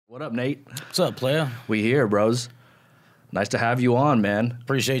What up, Nate? What's up, player? We here, bros. Nice to have you on, man.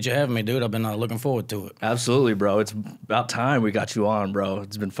 Appreciate you having me, dude. I've been looking forward to it. Absolutely, bro. It's about time we got you on, bro.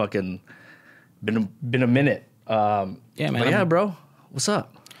 It's been been a minute. Yeah, man. But yeah, bro. What's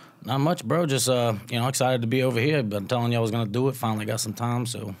up? Not much, bro. Just excited to be over here. Been telling you I was gonna do it. Finally got some time,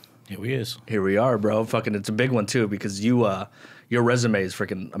 so here we is. Here we are, bro. Fucking, it's a big one too because your resume is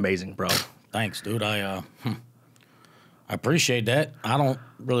freaking amazing, bro. Thanks, dude. I appreciate that. I don't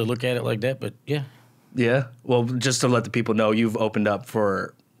really look at it like that, but yeah. Yeah. Well, just to let the people know, you've opened up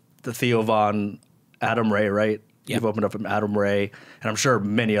for the Theo Von, Adam Ray, right? Yeah. You've opened up from Adam Ray, and I'm sure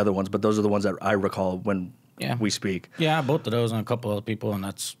many other ones, but those are the ones that I recall when we speak. Yeah, both of those and a couple other people, and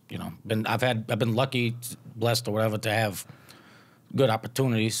that's I've been lucky, blessed, or whatever, to have good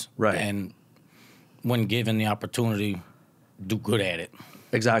opportunities, right? And when given the opportunity, do good at it.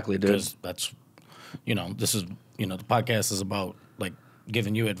 Exactly, dude. Because that's this is the podcast is about like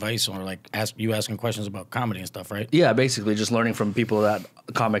giving you advice or like asking questions about comedy and stuff, right? Yeah, basically just learning from people that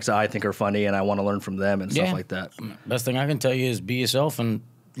comics I think are funny and I want to learn from them and stuff like that. Best thing I can tell you is be yourself, and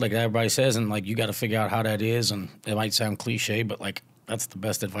like everybody says, and like you got to figure out how that is, and it might sound cliche, but like that's the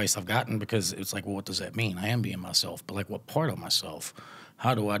best advice I've gotten, because it's like, well, what does that mean? I am being myself, but like what part of myself?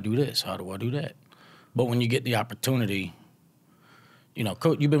 How do I do this? How do I do that? But when you get the opportunity,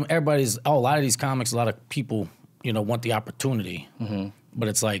 coach, a lot of these comics, a lot of people, want the opportunity, but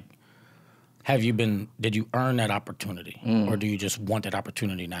it's like, did you earn that opportunity, or do you just want that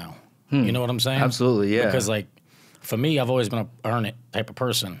opportunity now? You know what I'm saying? Absolutely, yeah. Because like, for me, I've always been a earn it type of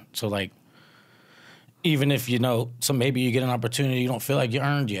person. So like, even if so maybe you get an opportunity you don't feel like you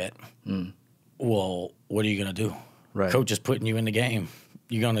earned yet. Well, what are you gonna do? Right. Coach is putting you in the game.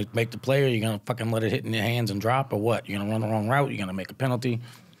 You're gonna make the play, or you're gonna fucking let it hit in your hands and drop, or what? You're gonna run the wrong route. You're gonna make a penalty.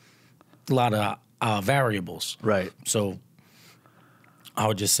 A lot of variables. Right. So I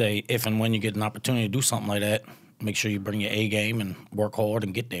would just say, if and when you get an opportunity to do something like that, make sure you bring your A game and work hard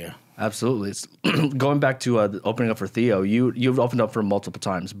and get there. Absolutely. It's going back to opening up for Theo, you've opened up for him multiple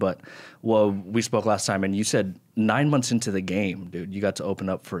times, but we spoke last time, and you said 9 months into the game, dude, you got to open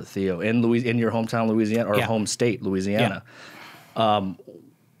up for Theo in your hometown, Louisiana, or home state, Louisiana. Yeah.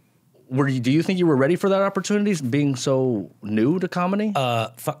 Do you think you were ready for that opportunity, being so new to comedy?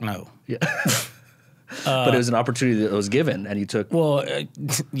 Fuck no. Yeah. But it was an opportunity that was given, and you took. Well,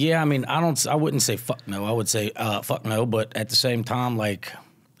 yeah. I mean, I wouldn't say fuck no. I would say fuck no. But at the same time, like,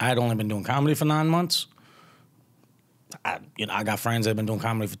 I had only been doing comedy for 9 months. I got friends that have been doing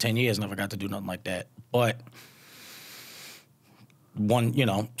comedy for 10 years, never got to do nothing like that. But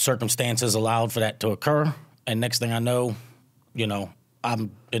circumstances allowed for that to occur, and next thing I know,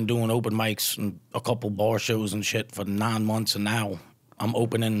 I've been doing open mics and a couple bar shows and shit for 9 months, and now I'm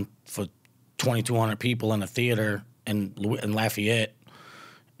opening for 2,200 people in a theater in Lafayette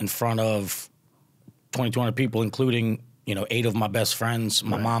in front of 2,200 people, including 8 of my best friends,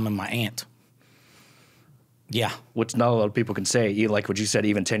 my mom and my aunt. Yeah. Which not a lot of people can say. Like what you said,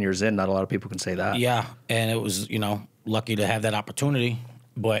 even 10 years in, not a lot of people can say that. Yeah, and it was, lucky to have that opportunity,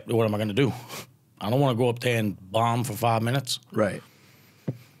 but what am I going to do? I don't want to go up there and bomb for 5 minutes. Right.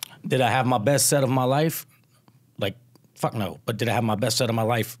 Did I have my best set of my life? Like, fuck no. But did I have my best set of my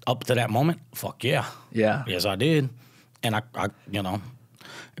life up to that moment? Fuck yeah. Yeah. Yes, I did. And I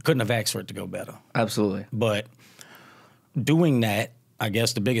couldn't have asked for it to go better. Absolutely. But doing that, I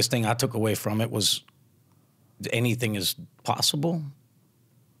guess the biggest thing I took away from it was anything is possible,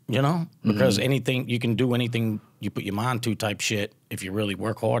 because anything, you can do anything you put your mind to type shit if you really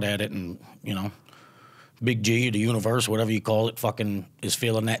work hard at it, and, Big G, the universe, whatever you call it, fucking is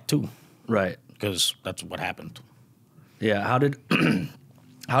feeling that too. Right. Because that's what happened. Yeah. How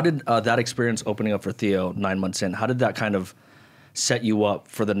did that experience opening up for Theo 9 months in, how did that kind of set you up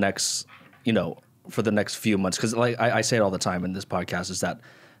for the next, few months? Because like I say it all the time in this podcast, is that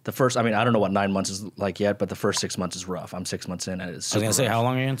the first, I don't know what 9 months is like yet, but the first 6 months is rough. I'm 6 months in, and it's super I was going to say, rough. how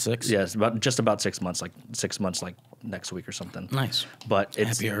long are you in? 6? Yeah, it's just about 6 months, like 6 months, like next week or something. Nice. But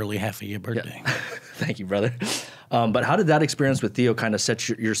it's happy early half of your birthday. Yeah. Thank you, brother. But how did that experience with Theo kind of set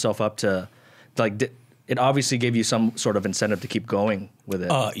yourself up to, like, it obviously gave you some sort of incentive to keep going with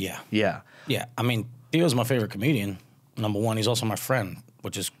it. Yeah. Yeah. Yeah. Theo's my favorite comedian. Number one, he's also my friend,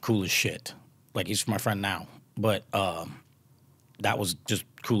 which is cool as shit. Like, he's my friend now. But that was just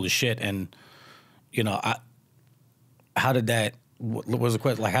cool as shit. And, how did that, what was the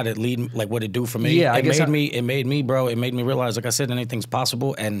question? Like, how did it lead, like, what did it do for me? Yeah, it made me, bro, it made me realize, like I said, anything's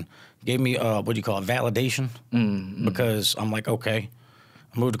possible, and gave me, validation. Because I'm like, okay,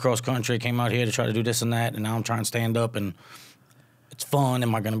 I moved across country, came out here to try to do this and that, and now I'm trying to stand up, and it's fun.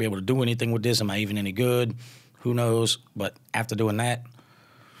 Am I going to be able to do anything with this? Am I even any good? Who knows? But after doing that,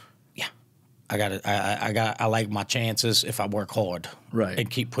 I like my chances if I work hard. Right. And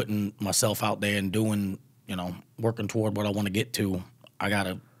keep putting myself out there and doing, working toward what I want to get to. I got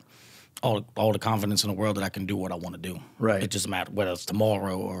all the confidence in the world that I can do what I want to do. Right. It doesn't matter whether it's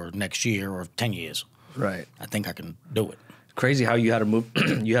tomorrow or next year or 10 years. Right. I think I can do it. Crazy how you had to move.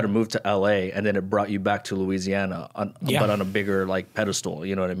 You had to move to L.A. and then it brought you back to Louisiana, but on a bigger like pedestal.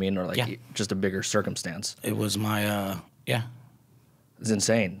 You know what I mean, or like just a bigger circumstance. It was my It's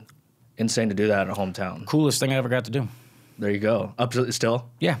insane to do that in a hometown. Coolest thing I ever got to do. There you go. Up to still.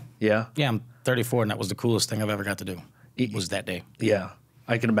 Yeah. Yeah. Yeah. I'm 34, and that was the coolest thing I've ever got to do. Was that day. Yeah,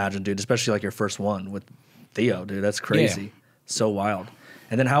 I can imagine, dude. Especially like your first one with Theo, dude. That's crazy. Yeah. So wild.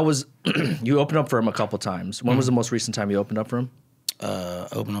 And then how was you opened up for him a couple times? When was the most recent time you opened up for him?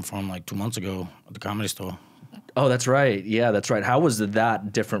 Opened up for him like 2 months ago at the Comedy Store. Oh, that's right. Yeah, that's right. How was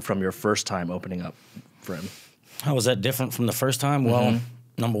that different from your first time opening up for him? How was that different from the first time? Well,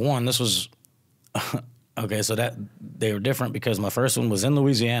 number one, this was okay. So that they were different because my first one was in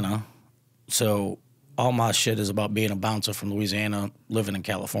Louisiana, so all my shit is about being a bouncer from Louisiana, living in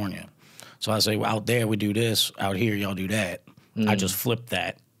California. So I say, well, out there we do this, out here y'all do that. I just flipped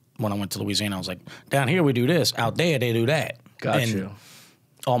that when I went to Louisiana. I was like, down here we do this, out there they do that. Got and you.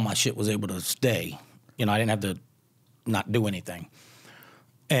 All my shit was able to stay. I didn't have to not do anything.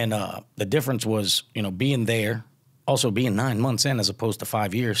 And the difference was, being there, also being 9 months in as opposed to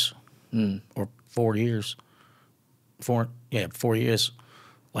 5 years or 4 years. 4 years.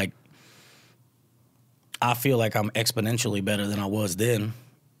 Like, I feel like I'm exponentially better than I was then.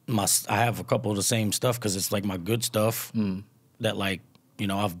 I have a couple of the same stuff because it's like my good stuff that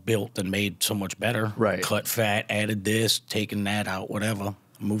I've built and made so much better. Right. Cut fat, added this, taken that out, whatever,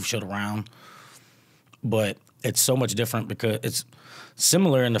 move shit around. But it's so much different because it's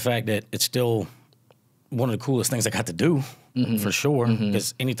similar in the fact that it's still one of the coolest things I got to do, for sure.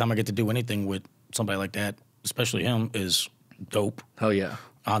 Because anytime I get to do anything with somebody like that, especially him, is dope. Hell yeah.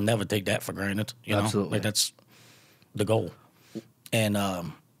 I'll never take that for granted. Absolutely. Like that's the goal.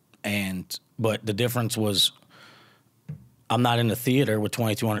 But the difference was I'm not in the theater with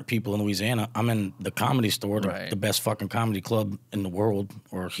 2,200 people in Louisiana. I'm in the Comedy Store, the best fucking comedy club in the world,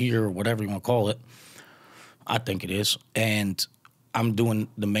 or here, or whatever you want to call it. I think it is. And I'm doing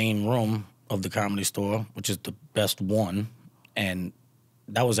the main room of the Comedy Store, which is the best one. And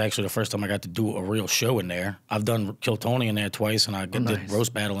that was actually the first time I got to do a real show in there. I've done Kill Tony in there twice, and I did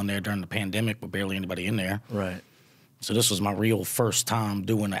Roast Battle in there during the pandemic with barely anybody in there. Right. So this was my real first time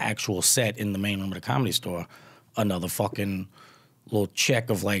doing an actual set in the main room of the Comedy Store. Another fucking little check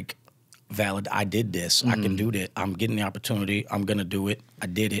of like, valid, I did this. I can do that. I'm getting the opportunity. I'm going to do it. I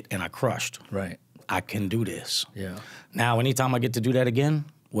did it, and I crushed. Right. I can do this. Yeah. Now, anytime I get to do that again,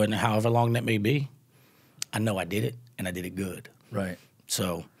 however long that may be, I know I did it, and I did it good. Right.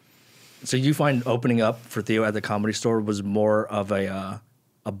 So you find opening up for Theo at the Comedy Store was more of a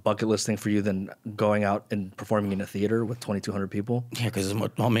bucket list thing for you than going out and performing in a theater with 2,200 people? Yeah, because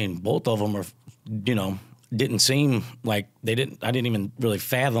both of them are, didn't seem like I didn't even really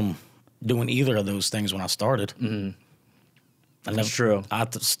fathom doing either of those things when I started. That's true. I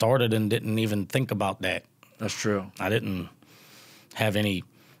started and didn't even think about that. That's true. I didn't have any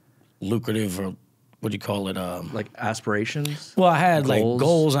lucrative or what do you call it? Like aspirations? Well, I had like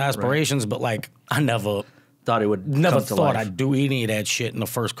goals and aspirations, but like I never thought it would never come to thought life. I'd do any of that shit in the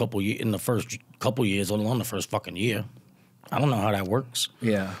first couple years, let alone the first fucking year. I don't know how that works.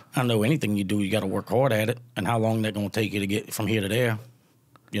 Yeah. I don't know anything you do, you got to work hard at it, and how long that's going to take you to get from here to there,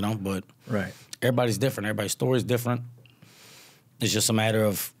 but Right. everybody's different. Everybody's story's different. It's just a matter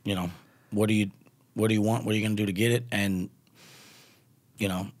of, what do you want? What are you going to do to get it? And,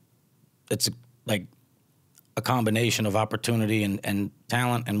 it's like a combination of opportunity and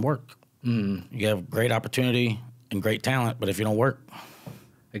talent and work. You have great opportunity and great talent, but if you don't work.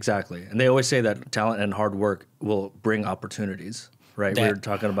 Exactly. And they always say that talent and hard work will bring opportunities, right? We were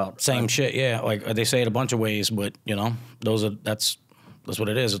talking about same shit, yeah. Like they say it a bunch of ways, but that's what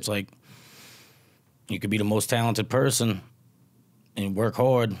it is. It's like you could be the most talented person and work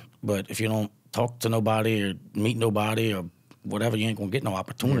hard, but if you don't talk to nobody or meet nobody or whatever, you ain't gonna get no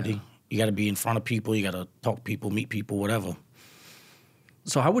opportunity. Yeah. You got to be in front of people. You got to talk to people, meet people, whatever.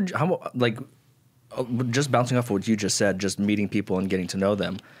 So just bouncing off of what you just said, just meeting people and getting to know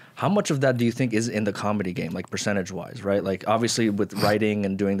them, how much of that do you think is in the comedy game, like percentage-wise, right? Like obviously with writing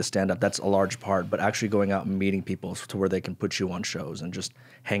and doing the stand-up, that's a large part, but actually going out and meeting people to where they can put you on shows and just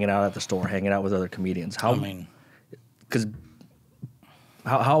hanging out at the store, hanging out with other comedians. How important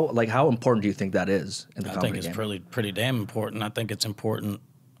do you think that is in the comedy game? I think it's pretty damn important. I think it's important,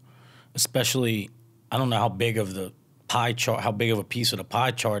 especially, I don't know how big of the pie chart, how big of a piece of the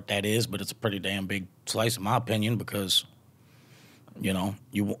pie chart that is, but it's a pretty damn big slice, in my opinion, because, you know,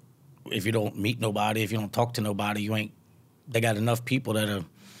 if you don't meet nobody, if you don't talk to nobody, they got enough people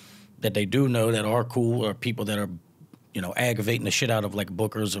that they do know that are cool, or people that are, you know, aggravating the shit out of, like,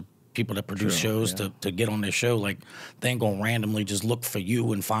 bookers or people that produce shows to get on their show. Like, they ain't gonna randomly just look for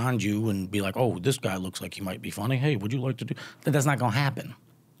you and find you and be like, oh, this guy looks like he might be funny. Hey, would you like to do? That's not gonna happen.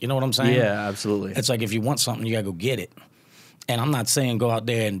 You know what I'm saying? Yeah, absolutely. It's like, if you want something, you gotta go get it. And I'm not saying go out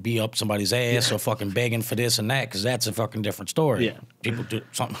there and be up somebody's ass or fucking begging for this and that, because that's a fucking different story. Yeah. People do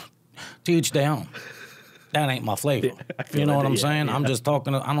something. To each their own. That ain't my flavor. You know what I'm saying? I'm just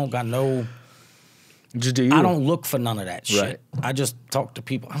talking. I don't got no. Just do you. I don't look for none of that shit. Right. I just talk to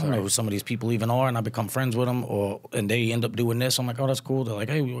people. I don't know who some of these people even are, and I become friends with them, and they end up doing this. I'm like, oh, that's cool. They're like,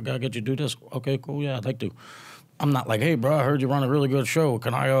 hey, we gotta get you to do this. Okay, cool. Yeah, I'd like to. I'm not like, hey, bro, I heard you run a really good show.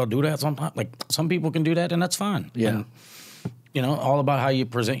 Can I do that sometime? Like, some people can do that, and that's fine. Yeah. And, you know, all about how you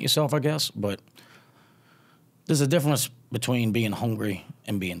present yourself, I guess. But there's a difference between being hungry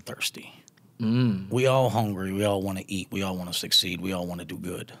and being thirsty. We all hungry. We all want to eat. We all want to succeed. We all want to do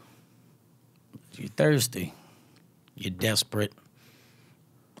good. You're thirsty. You're desperate.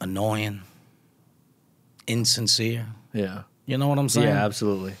 Annoying. Insincere. Yeah. You know what I'm saying? Yeah,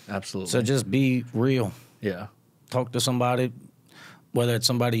 absolutely. Absolutely. So just be real. Yeah. Talk to somebody, whether it's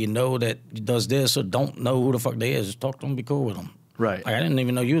somebody you know that does this or don't know who the fuck they is. Just talk to them, be cool with them. Right. Like, I didn't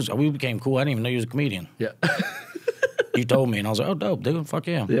even know we became cool. I didn't even know you was a comedian. Yeah. You told me, and I was like, oh, dope, dude. Fuck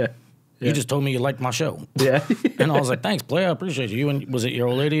yeah. Yeah. You just told me you liked my show. Yeah. And I was like, thanks, player. I appreciate you. Was it your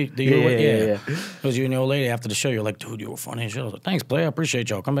old lady? Yeah. It was you and your old lady after the show. You're like, dude, you were funny as shit. I was like, thanks, player. I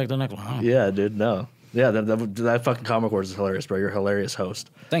appreciate y'all. Come back to the next one. Huh? Yeah, dude. No. Yeah, that fucking Comic Wars is hilarious, bro. You're a hilarious host.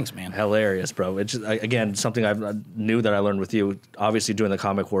 Thanks, man. Hilarious, bro. It's just, again, something I knew that I learned with you. Obviously, doing the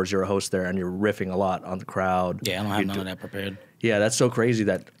Comic Wars, you're a host there, and you're riffing a lot on the crowd. Yeah, I don't have none of that prepared. Yeah, that's so crazy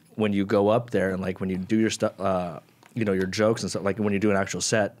that when you go up there and, like, when you do your stuff, you know, your jokes and stuff, like when you do an actual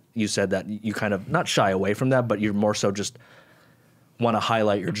set, you said that you kind of not shy away from that, but you're more so just want to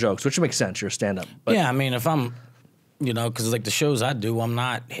highlight your jokes, which makes sense. You're a stand-up. Yeah, I mean, if I'm, you know, because like the shows I do, I'm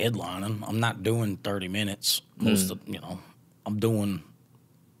not headlining. I'm not doing 30 minutes. Most of, you know, I'm doing,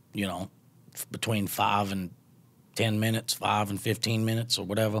 you know, between 5 and 10 minutes, 5 and 15 minutes or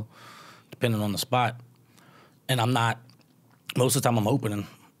whatever, depending on the spot. And I'm not, most of the time I'm opening.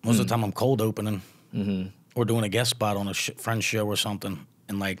 Most of the time I'm cold opening. Or doing a guest spot on a friend's show or something.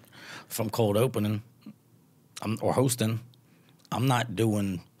 And, like, if I'm cold opening or hosting, I'm not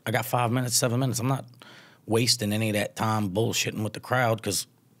doing, I got 5 minutes, 7 minutes. I'm not wasting any of that time bullshitting with the crowd because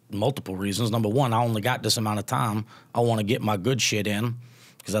multiple reasons. Number one, I only got this amount of time. I want to get my good shit in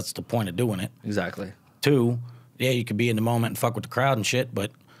because that's the point of doing it. Exactly. Two, yeah, you could be in the moment and fuck with the crowd and shit,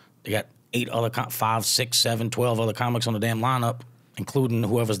 but they got 5, 6, 7, 12 other comics on the damn lineup, including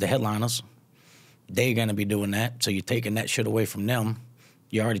whoever's the headliners. They're going to be doing that, so you're taking that shit away from them.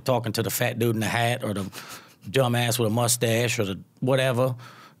 You're already talking to the fat dude in the hat or the dumbass with a mustache or the whatever.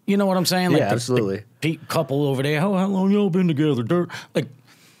 You know what I'm saying? Like yeah, absolutely. The couple over there, oh, how long y'all been together, dirt? Like,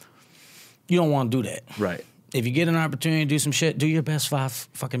 you don't want to do that. Right. If you get an opportunity to do some shit, do your best 5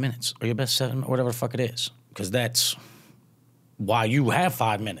 fucking minutes or your best 7 or whatever the fuck it is. Because that's why you have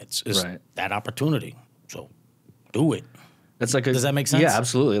 5 minutes is that opportunity. So do it. That's like Does that make sense? Yeah,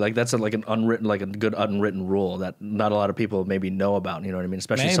 absolutely. Like that's like an unwritten, like a good unwritten rule that not a lot of people maybe know about. You know what I mean?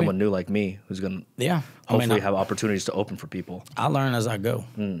 Especially someone new like me who's gonna hopefully have opportunities to open for people. I learn as I go.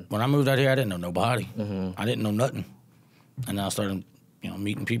 When I moved out here, I didn't know nobody. I didn't know nothing, and then I started, you know,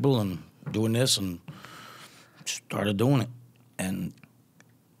 meeting people and doing this, and started doing it, and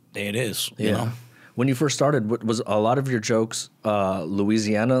there it is. You know. When you first started, was a lot of your jokes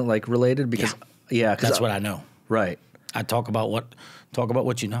Louisiana like related? Because that's what I know. Right. I talk about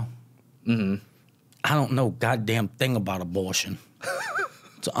what you know. I don't know goddamn thing about abortion.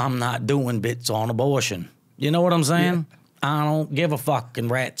 So I'm not doing bits on abortion. You know what I'm saying? Yeah. I don't give a fucking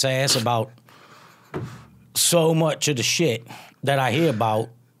rat's ass about so much of the shit that I hear about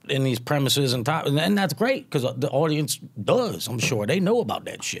in these premises and that's great because the audience does. I'm sure they know about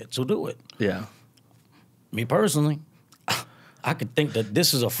that shit, so do it. Yeah. Me personally, I could think that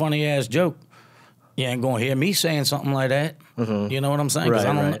this is a funny ass joke. You ain't gonna hear me saying something like that. You know what I'm saying? Because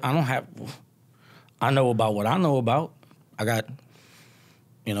I know about what I know about. I got,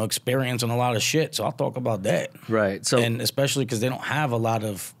 you know, experience in a lot of shit, so I'll talk about that. Right. So, and especially because they don't have a lot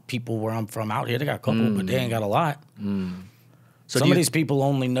of people where I'm from out here. They got a couple, but they ain't got a lot. So some of these people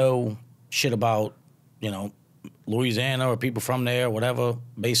only know shit about, you know, Louisiana or people from there, or whatever,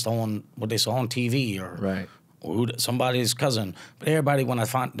 based on what they saw on TV or somebody's cousin. But everybody, when they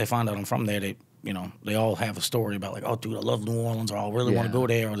find out I'm from there, you know, they all have a story about like, oh, dude, I love New Orleans, or I really want to go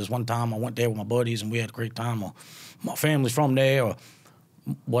there, or this one time I went there with my buddies and we had a great time, or my family's from there, or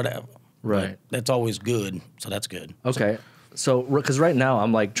whatever. Right. But that's always good, so that's good. Okay. So, because right now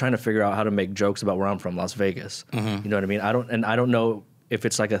I'm like trying to figure out how to make jokes about where I'm from, Las Vegas. You know what I mean? I don't know if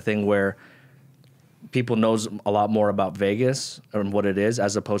it's like a thing where people knows a lot more about Vegas and what it is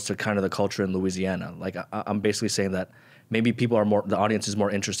as opposed to kind of the culture in Louisiana. Like I'm basically saying that maybe the audience is more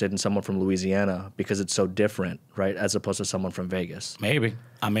interested in someone from Louisiana because it's so different, right? As opposed to someone from Vegas. Maybe.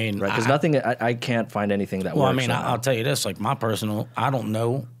 I mean, right? Because I can't find anything that works. Well, I mean, I'll tell you this, like my personal, I don't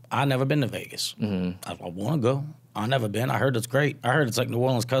know. I've never been to Vegas. I want to go. I've never been. I heard it's great. I heard it's like New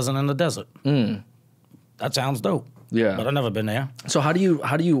Orleans' cousin in the desert. That sounds dope. Yeah, but I've never been there. So what do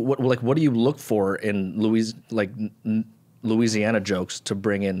you look for in Louisiana jokes to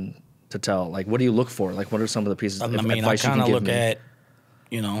bring in to tell? Like, what do you look for? Like, what are some of the pieces? I mean, I kind of look at,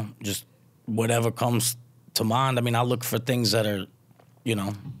 you know, just whatever comes to mind. I mean, I look for things that are, you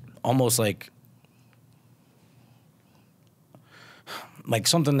know, almost like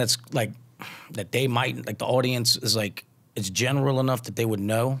something that's like that they might like the audience is like it's general enough that they would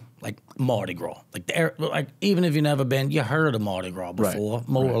know, like Mardi Gras. Like even if you've never been, you heard of Mardi Gras before,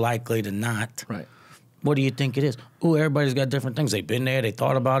 more likely than not. Right. What do you think it is? Oh, everybody's got different things. They've been there, they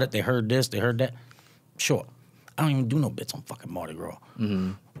thought about it, they heard this, they heard that. Sure. I don't even do no bits on fucking Mardi Gras,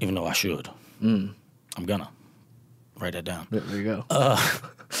 even though I should. I'm gonna write that down. There you go.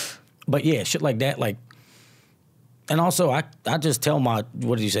 But yeah, shit like that, like, and also I just tell my,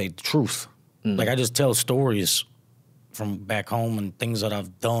 what did you say, truth. Like I just tell stories from back home and things that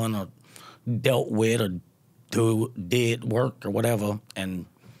I've done or dealt with or did work or whatever. And,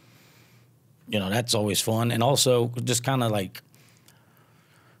 you know, that's always fun. And also just kind of like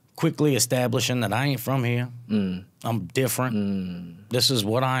quickly establishing that I ain't from here. I'm different. This is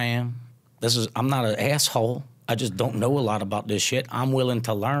what I am. I'm not an asshole. I just don't know a lot about this shit. I'm willing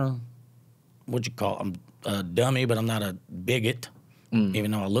to learn. What you call it? I'm a dummy, but I'm not a bigot.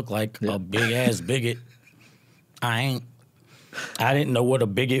 Even though I look like a big-ass bigot. I ain't. I didn't know what a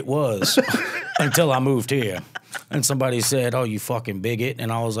bigot was until I moved here. And somebody said, oh, you fucking bigot.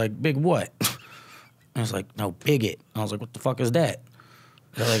 And I was like, big what? I was like, no, bigot. I was like, what the fuck is that?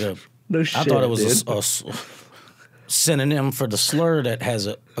 Like no shit, I thought it was a synonym for the slur that has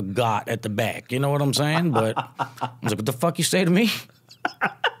a got at the back. You know what I'm saying? But I was like, what the fuck you say to me?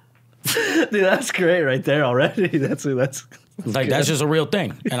 Dude, that's great right there already. That's like, that's just a real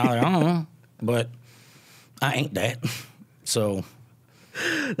thing. And I'm like, I don't know. But I ain't that. So.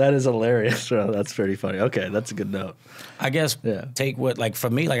 That is hilarious, bro. That's pretty funny. Okay, that's a good note. I guess take what, like for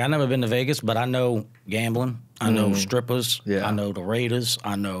me, like I've never been to Vegas, but I know gambling. I know strippers. Yeah. I know the Raiders.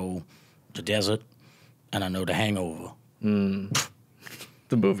 I know the desert. And I know The Hangover. The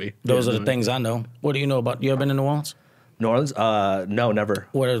movie. Those are the things I know. What do you know about, you ever been to New Orleans? New Orleans? No, never.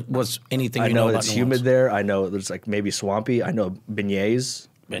 What's anything you know about New Orleans? I know it's humid there. I know there's like maybe swampy. I know beignets.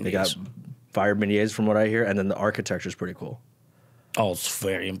 They got fire beignets from what I hear. And then the architecture is pretty cool. Oh, it's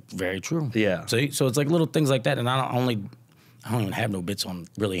very, very true. Yeah. So it's like little things like that. And I don't even have no bits on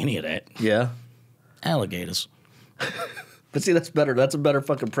really any of that. Yeah. Alligators. But see, that's better. That's a better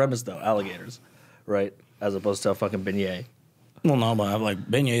fucking premise though. Alligators. Right? As opposed to a fucking beignet. Well, no, but I'm like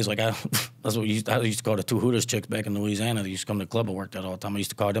beignets. Like that's what I used to call the two Hooters chicks back in Louisiana. They used to come to the club I worked at all the time. I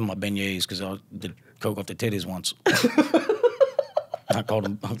used to call them my beignets because I did coke off the titties once. I called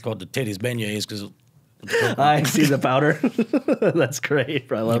the titties beignets because I see the powder. That's great.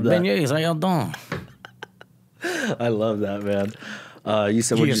 Bro. I love that. Beignets, how y'all doing? I love that, man. You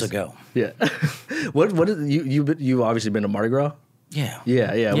said years ago. Yeah. What is you obviously been to Mardi Gras? Yeah.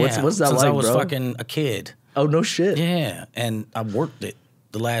 Yeah. What's that Since like, I was bro? fucking a kid. Oh, no shit. Yeah, and I worked it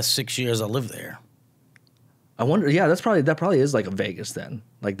the last 6 years I lived there. I wonder. Yeah, that probably is like a Vegas then,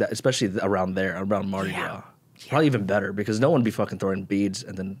 like that, especially around Mardi Gras. Probably even better because no one be fucking throwing beads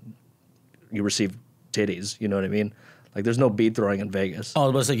and then you receive titties. You know what I mean? Like there's no bead throwing in Vegas.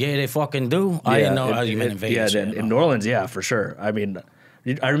 Oh, but yeah, they fucking do. I didn't know how you meant in Vegas. Yeah, in New Orleans, yeah, for sure. I mean,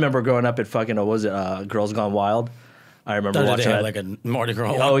 I remember growing up at fucking Girls Gone Wild. I remember watching that. Like a Mardi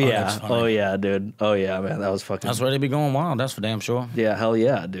Gras. Oh yeah, dude. Oh yeah, man, that was fucking. That's where they be going wild. That's for damn sure. Yeah, hell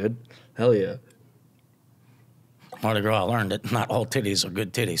yeah, dude. Hell yeah. Mardi Gras, I learned that not all titties are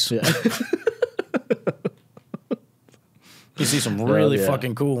good titties. Yeah. You see some really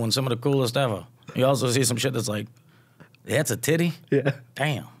fucking cool ones, some of the coolest ever. You also see some shit that's like, that's a titty? Yeah.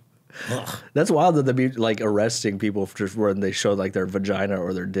 Damn. Ugh. That's wild that they be like arresting people just when they show like their vagina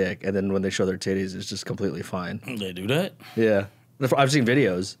or their dick, and then when they show their titties, it's just completely fine. They do that? Yeah, I've seen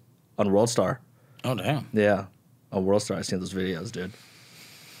videos on World Star. Oh damn. Yeah, on World Star, I've seen those videos, dude.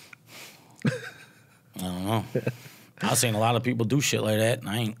 I don't know. I've seen a lot of people do shit like that, and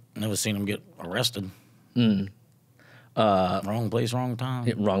I ain't never seen them get arrested. Wrong place, wrong time.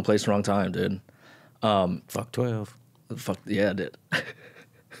 Yeah, wrong place, wrong time, dude. Fuck 12. Fuck yeah, dude.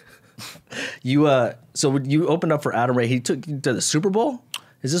 So when you opened up for Adam Ray, he took you to the Super Bowl?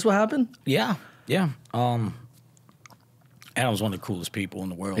 Is this what happened? Yeah. Adam's one of the coolest people in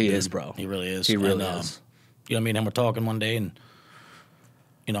the world. He dude. is, bro. He really is. He really is. You know, me and him were talking one day, and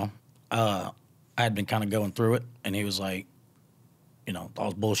I had been kind of going through it, and he was like, I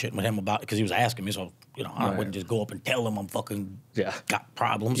was bullshitting with him about it because he was asking me, so I wouldn't just go up and tell him I'm fucking got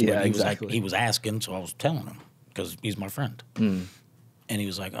problems. Yeah, but he exactly. was he was asking, so I was telling him because he's my friend. And he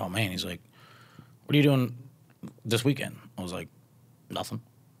was like, "Oh man," he's like, "What are you doing this weekend?" I was like, "Nothing."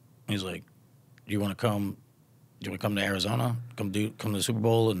 He's like, "Do you want to come? Do you want to come to Arizona? Come to the Super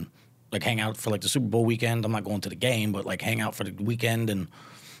Bowl and like hang out for like the Super Bowl weekend? I'm not going to the game, but like hang out for the weekend and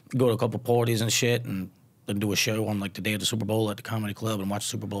go to a couple parties and shit and then do a show on like the day of the Super Bowl at the comedy club and watch the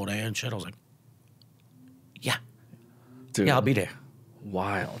Super Bowl there and shit." I was like, "Yeah, Dude, yeah, I'll be there."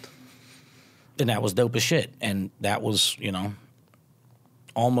 wild. And that was dope as shit. And that was,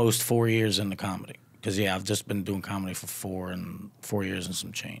 almost 4 years into comedy. Because, I've just been doing comedy for 4 years and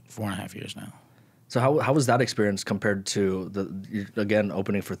some change, 4.5 years now. So how was that experience compared to again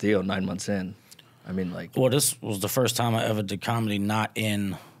opening for Theo 9 months in? I mean, like, Well, this was the first time I ever did comedy not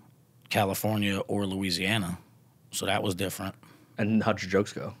in California or Louisiana. So that was different. and how'd your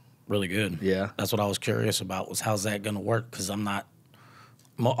jokes go? Really good. Yeah. That's what I was curious about was how's that going to work? Because I'm not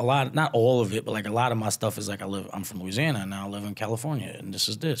not all of it, but like a lot of my stuff is like I'm from Louisiana and now I live in California and this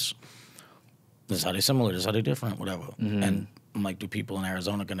is this. This is how they similar, this is how they different, whatever. And I'm like, do people in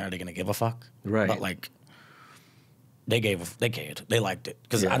Arizona are they gonna give a fuck? Right. But like they cared. They liked it.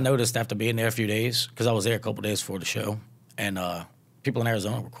 Because Yeah. I noticed after being there a few days, because I was there a couple days before the show, and people in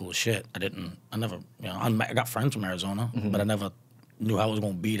Arizona were cool as shit. I got friends from Arizona, but I never knew how I was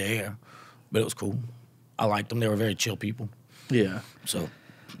gonna be there. But it was cool. I liked them. They were very chill people. Yeah. So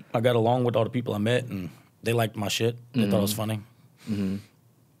I got along with all the people I met, and they liked my shit. They thought it was funny.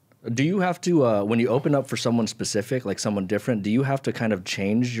 Do you have to when you open up for someone specific, like someone different? Do you have to kind of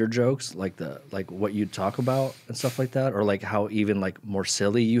change your jokes, like what you talk about and stuff like that, or like how even like more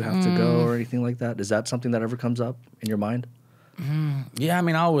silly you have to go or anything like that? Is that something that ever comes up in your mind? Yeah, I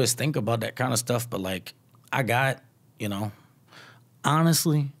mean, I always think about that kind of stuff, but like, I got,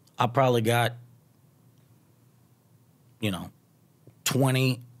 honestly, I probably got,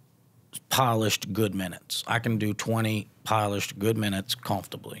 20 polished good minutes. I can do 20 polished good minutes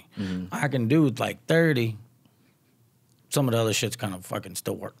comfortably. I can do like 30. Some of the other shit's kind of fucking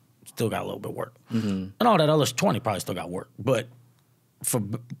still work. Still got a little bit of work. And all that other 20 probably still got work. But for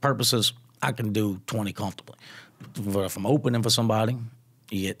purposes, I can do 20 comfortably. But if I'm opening for somebody,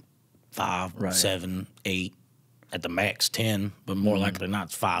 you get 5, Right. 7, 8, at the max 10, but more likely not,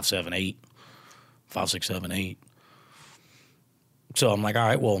 it's 5, 7, 8. 5, 6, 7, 8. So I'm like, all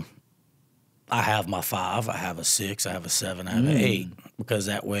right, well, I have my 5, I have a 6, I have a 7, I have an 8, because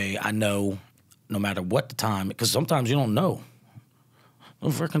that way I know no matter what the time, because sometimes you don't know. The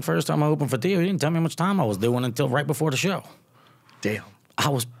freaking first time I opened for Theo, he didn't tell me how much time I was doing until right before the show. Damn. I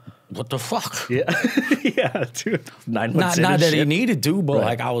was, what the fuck? Yeah. Yeah, dude. 9 months Not in that and he shit. needed to, but Right.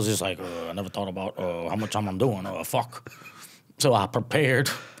 like I was just like, I never thought about how much time I'm doing. Fuck. So I prepared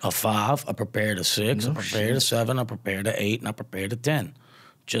a 5, I prepared a 6, I prepared a 7, I prepared a 8, and I prepared a 10,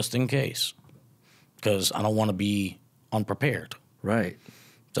 just in case. Because I don't want to be unprepared. Right.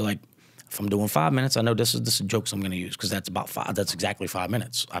 So like, if I'm doing 5 minutes, I know this is jokes I'm going to use because that's about 5. That's exactly 5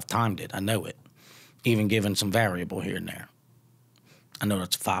 minutes. I've timed it. I know it. Even given some variable here and there. I know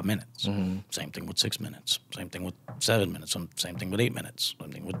that's 5 minutes. Same thing with 6 minutes. Same thing with 7 minutes. Same thing with 8 minutes.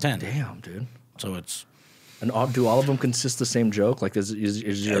 Same thing with 10. Damn, dude. So it's And do all of them consist the same joke? Like, is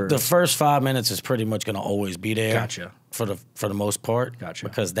your the first 5 minutes is pretty much going to always be there. Gotcha. For the most part. Gotcha.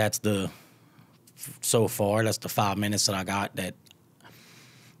 Because that's so far that's the 5 minutes that I got that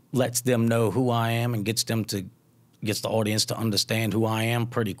lets them know who I am and gets the audience to understand who I am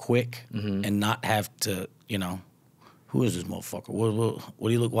pretty quick and not have to, who is this motherfucker? What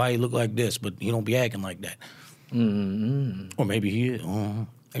do you look? Why he look like this? But he don't be acting like that. Or maybe he is.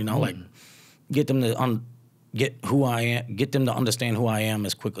 Like get them to get who I am, get them to understand who I am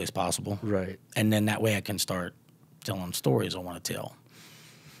as quickly as possible. Right. And then that way I can start telling stories I want to tell.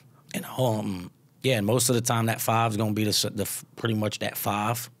 And and most of the time that 5 is going to be the pretty much that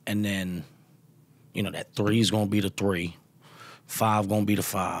 5, and then that 3 is going to be the 3, 5 going to be the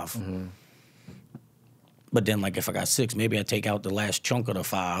 5. But then, like, if I got 6, maybe I take out the last chunk of the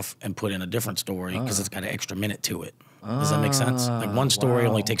 5 and put in a different story because it's got an extra minute to it. Does that make sense? Like, one story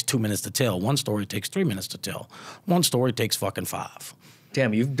only takes 2 minutes to tell. One story takes 3 minutes to tell. One story takes fucking 5.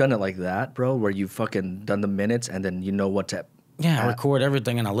 Damn, you've done it like that, bro, where you've fucking done the minutes and then you know what to... Yeah, I record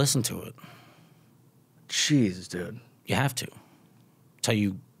everything and I listen to it. Jeez, dude. You have to.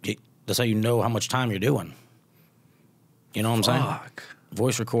 That's how you know how much time you're doing. You know what I'm saying? Fuck.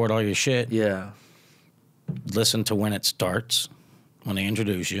 Voice record all your shit. Yeah. Listen to when it starts, when they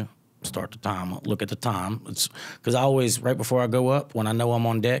introduce you. Start the time, look at the time. It's because I always, right before I go up, when I know I'm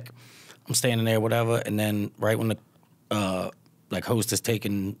on deck, I'm standing there, whatever, and then right when the like host is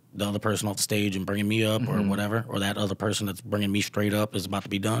taking the other person off the stage and bringing me up or whatever, or that other person that's bringing me straight up is about to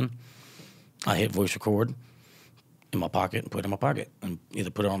be done, I hit voice record in my pocket and put it in my pocket, and either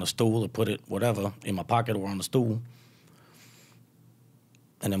put it on the stool or put it whatever in my pocket or on the stool.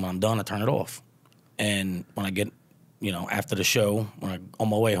 And then when I'm done, I turn it off. And when I get, after the show, when I'm on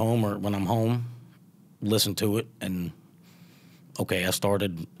my way home or when I'm home, listen to it. And, okay, I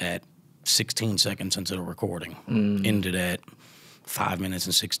started at 16 seconds into the recording. Ended at 5 minutes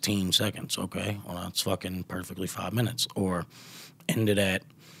and 16 seconds. Okay, well, that's fucking perfectly 5 minutes. Or ended at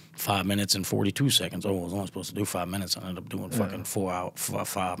 5 minutes and 42 seconds. Oh, I was only supposed to do 5 minutes. I ended up doing fucking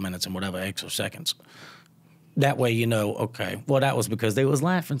 5 minutes and whatever extra seconds. That way you know, okay, well, that was because they was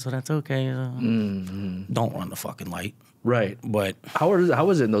laughing, so that's okay. Don't run the fucking light. Right. But how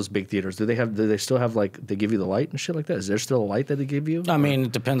is it in those big theaters? Do they still have, like, they give you the light and shit like that? Is there still a light that they give you? I mean,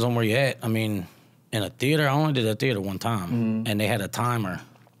 it depends on where you're at. I mean, in a theater, I only did a theater one time, and they had a timer.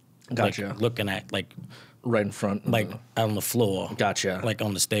 Gotcha. Like, looking at, like, right in front. like out on the floor. Gotcha. Like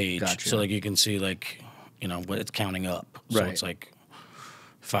on the stage. Gotcha. So, like, you can see, like, what it's counting up. So Right. it's like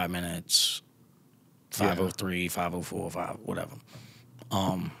 5 minutes, 5:03, 5:04, 5, whatever.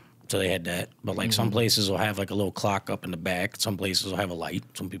 So they had that. But, like, some places will have, like, a little clock up in the back. Some places will have a light.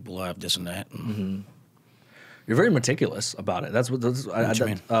 Some people will have this and that. You're very meticulous about it. That's what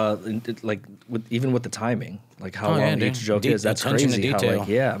like even with the timing, like how long each joke is. That's crazy. How, like,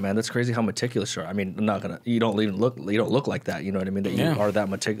 yeah, man, that's crazy how meticulous you are. I mean, I'm not gonna. You don't look like that. You know what I mean? That you are that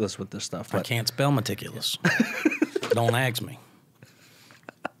meticulous with this stuff. But. I can't spell meticulous. Don't ask me.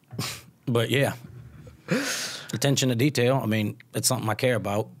 But yeah, attention to detail. I mean, it's something I care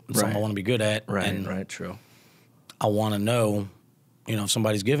about. It's something I want to be good at. Right. True. I want to know. If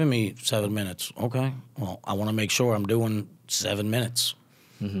somebody's giving me 7 minutes, okay, well, I want to make sure I'm doing 7 minutes.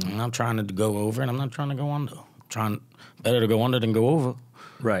 I'm not trying to go over, and I'm not trying to go under. Better to go under than go over.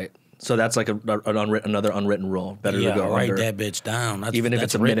 Right. So that's like another unwritten rule. Better to go write under. That bitch down. Even if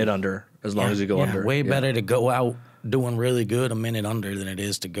it's a minute under, as long as you go under. Way better to go out doing really good a minute under than it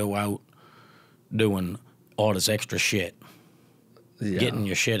is to go out doing all this extra shit. Yeah. Getting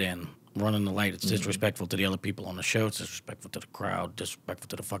your shit in. Running the light, it's disrespectful to the other people on the show. It's disrespectful to the crowd. Disrespectful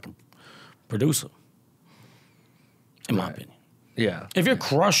to the fucking producer. In my opinion. Yeah. If you're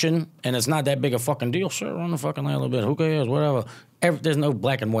crushing and it's not that big a fucking deal, sure, run the fucking light a little bit. Who cares? Whatever. There's no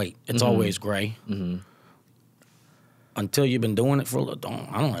black and white. It's always gray. Until you've been doing it for a little.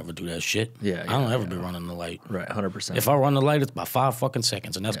 I don't ever do that shit. Yeah. I don't ever be running the light. Right. 100%. If I run the light, it's by 5 fucking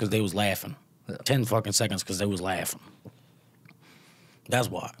seconds, and that's because they was laughing. 10 fucking seconds because they was laughing. That's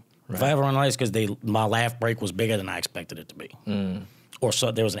why. Right. If I ever run lights, because my laugh break was bigger than I expected it to be, or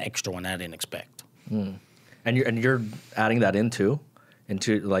so there was an extra one I didn't expect. And you're adding that into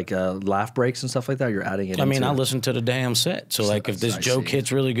like laugh breaks and stuff like that. You're adding it. I listen to the damn set. So like, if this joke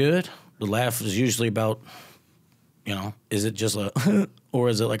hits really good, the laugh is usually about, is it just a, or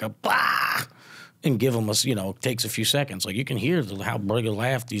is it like a bah, and give them it takes a few seconds. Like you can hear how big a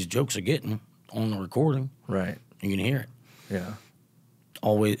laugh these jokes are getting on the recording. Right. You can hear it. Yeah.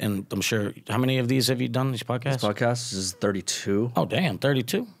 Always, and I'm sure. How many of these have you done? These podcasts? This podcast is 32. Oh damn,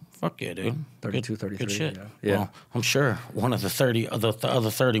 32. Fuck yeah, dude. 32, 33. Good shit. Yeah. Well, I'm sure one of the other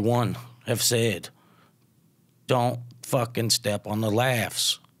 31 have said, "Don't fucking step on the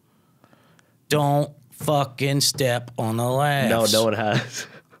laughs. Don't fucking step on the laughs." No one has.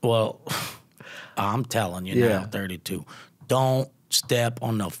 Well, I'm telling you now, 32. Don't step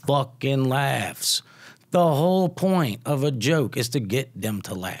on the fucking laughs. The whole point of a joke is to get them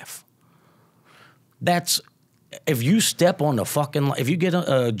to laugh. If you step on the fucking, if you get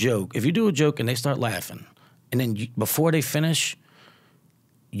a joke, if you do a joke and they start laughing, and then before they finish,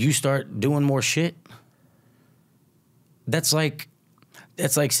 you start doing more shit, that's like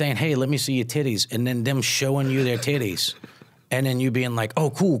saying, hey, let me see your titties, and then them showing you their titties, and then you being like, oh,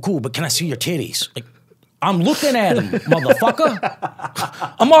 cool, but can I see your titties? Like, I'm looking at them,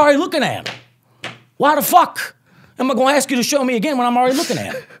 motherfucker. I'm already looking at them. Why the fuck am I going to ask you to show me again when I'm already looking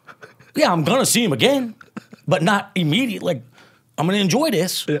at him? Yeah, I'm going to see him again. but not immediate. Like, I'm going to enjoy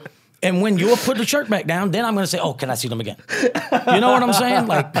this. Yeah. And when you put the shirt back down, then I'm going to say, oh, can I see them again? You know what I'm saying?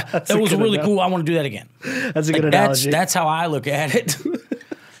 Like, that was really cool. I want to do that again. That's a good analogy. That's how I look at it.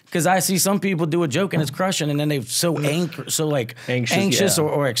 Because I see some people do a joke and it's crushing, and then they're so anxious yeah.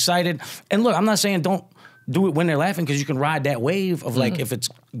 or excited. And look, I'm not saying don't do it when they're laughing, because you can ride that wave of like, if it's,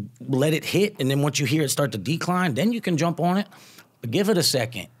 let it hit, and then once you hear it start to decline, then you can jump on it. But give it a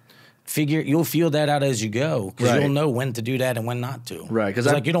second. You'll feel that out as you go, because you'll know when to do that and when not to. Right. Because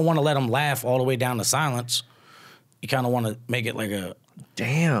like, you don't want to let them laugh all the way down to silence. You kind of want to make it like a,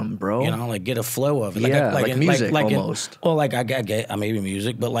 damn, bro. You know, like get a flow of it. Yeah, like music almost. I get maybe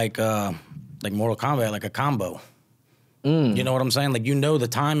music, but like Mortal Kombat, like a combo. You know what I'm saying? Like, you know the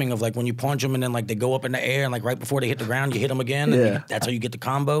timing of like when you punch them and then like they go up in the air and like right before they hit the ground, you hit them again. And that's how you get the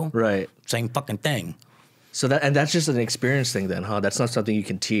combo. Right. Same fucking thing. So that's just an experience thing then, huh? That's not something you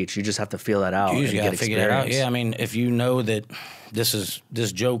can teach. You just have to feel that out. You usually got to figure that out. Yeah, I mean, if you know that this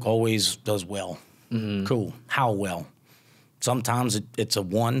joke always does well, cool. How well? Sometimes it's a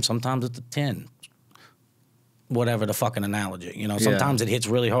 1, sometimes it's a 10. Whatever the fucking analogy, you know. Sometimes it hits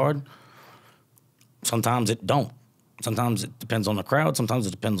really hard. Sometimes it don't. Sometimes it depends on the crowd. Sometimes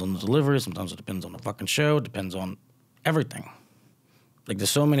it depends on the delivery. Sometimes it depends on the fucking show. It depends on everything. Like, there's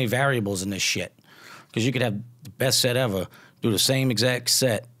so many variables in this shit. Because you could have the best set ever, do the same exact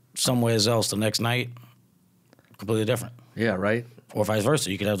set somewhere else the next night, completely different. Yeah, right. Or vice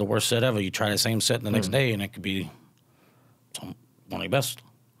versa. You could have the worst set ever. You try the same set the next day, and it could be one of the best.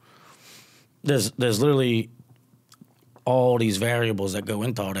 There's literally all these variables that go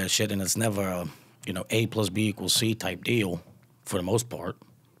into all that shit, and it's never a, A plus B equals C type deal for the most part.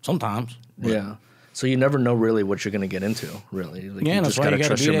 Sometimes. Yeah. So you never know really what you're going to get into, really. Like, yeah, that's why you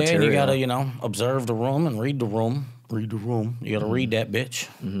got to be there, and you got to, observe the room and read the room. Read the room. You got to read that bitch.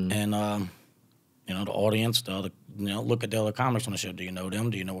 And, the audience, the other, look at the other comics on the show. Do you know them?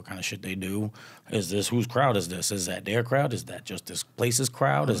 Do you know what kind of shit they do? Whose crowd is this? Is that their crowd? Is that just this place's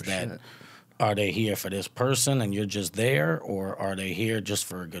crowd? Are they here for this person and you're just there? Or are they here just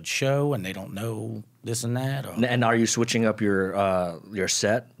for a good show and they don't know this and that? Or? And are you switching up your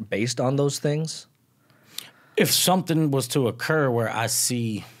set based on those things? If something was to occur where I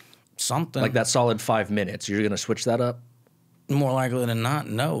see something... Like that solid 5 minutes, you're going to switch that up? More likely than not,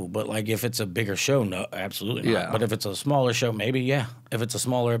 no. But like if it's a bigger show, no, absolutely not. But if it's a smaller show, maybe, yeah. If it's a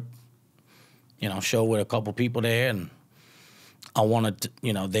smaller, show with a couple people there and I wanted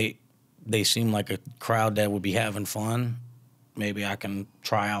to, they seem like a crowd that would be having fun, maybe I can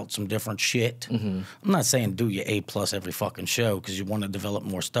try out some different shit. I'm not saying do your A+ every fucking show, because you want to develop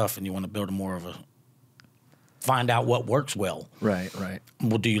more stuff and you want to build more of a... Find out what works well. Right.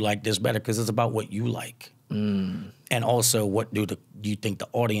 Well, do you like this better? Because it's about what you like. And also, what do you think the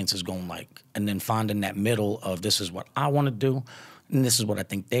audience is going to like? And then finding that middle of this is what I want to do, and this is what I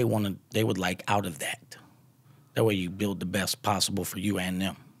think they would like out of that. That way you build the best possible for you and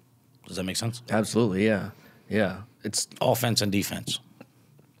them. Does that make sense? Absolutely, yeah. Yeah. It's offense and defense.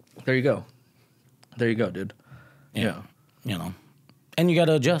 There you go, dude. Yeah. And you got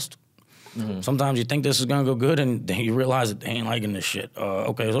to adjust. Sometimes you think this is going to go good, and then you realize that they ain't liking this shit.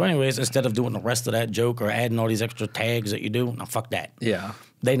 Okay, so anyways, instead of doing the rest of that joke or adding all these extra tags that you do, now fuck that. Yeah.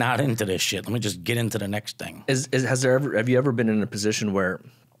 They not into this shit. Let me just get into the next thing. Have you ever been in a position where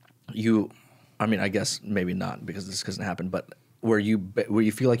I guess maybe not because this hasn't happened, but where you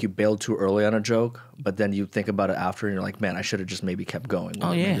feel like you bailed too early on a joke, but then you think about it after and you're like, man, I should have just maybe kept going.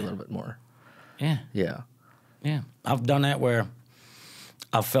 Maybe a little bit more. Yeah. Yeah. Yeah. I've done that where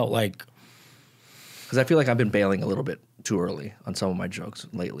I felt like... Because I feel like I've been bailing a little bit too early on some of my jokes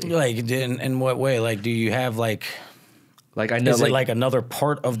lately. Like, in what way? Like, do you have, like I know... Is it like another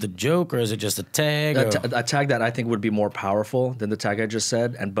part of the joke, or is it just a tag? A tag that I think would be more powerful than the tag I just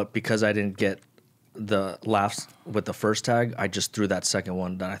said, but because I didn't get the laughs with the first tag, I just threw that second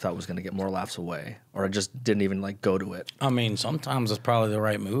one that I thought was going to get more laughs away, or I just didn't even, go to it. I mean, sometimes it's probably the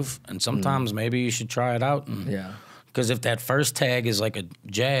right move, and sometimes maybe you should try it out. Yeah. Because if that first tag is like a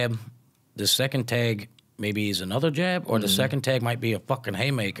jab... The second tag maybe is another jab, or the second tag might be a fucking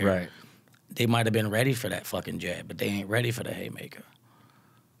haymaker. Right. They might have been ready for that fucking jab, but they ain't ready for the haymaker.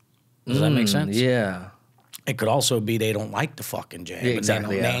 Does that make sense? Yeah. It could also be they don't like the fucking jab. Yeah,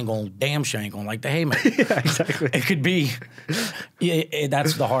 exactly. They ain't gonna damn sure ain't gonna like the haymaker. Yeah, exactly. It could be.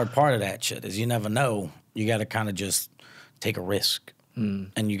 That's the hard part of that shit is you never know. You got to kind of just take a risk,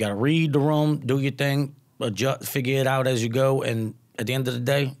 and you got to read the room, do your thing, adjust, figure it out as you go, and. At the end of the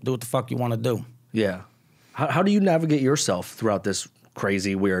day, do what the fuck you want to do. Yeah. How do you navigate yourself throughout this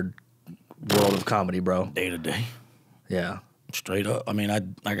crazy, weird world of comedy, bro? Day to day. Yeah. Straight up. I mean,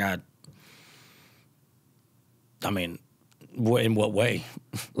 I got I mean, in what way?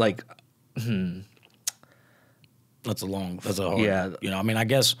 Like, That's a hard, yeah. You know, I mean, I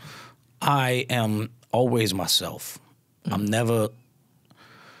guess I am always myself. I'm never,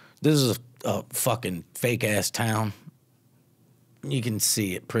 this is a fucking fake ass town. You can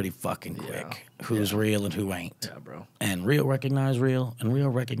see it pretty fucking quick. Who's real and who ain't. Yeah, bro. And real recognize real, and real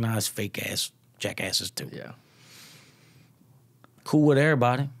recognize fake ass jackasses too. Yeah. Cool with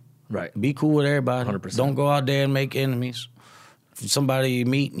everybody. Right. Be cool with everybody. 100%. Don't go out there and make enemies. If somebody you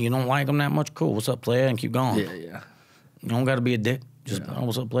meet and you don't like them that much, cool. What's up, player? And keep going. Yeah. You don't got to be a dick. Just, oh,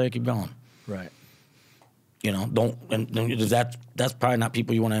 what's up, player? Keep going. Right. You know, that's probably not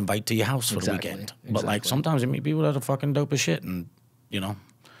people you want to invite to your house for the weekend. But, like, sometimes you meet people that are fucking dope as shit. And, you know,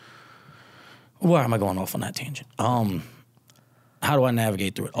 why am I going off on that tangent? How do I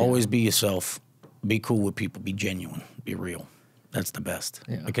navigate through it? Yeah. Always be yourself. Be cool with people. Be genuine. Be real. That's the best.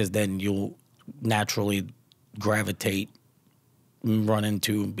 Yeah. Because then you'll naturally gravitate, run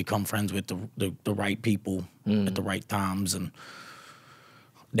into, become friends with the right people at the right times, and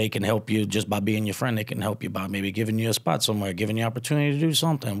they can help you just by being your friend. They can help you by maybe giving you a spot somewhere, giving you opportunity to do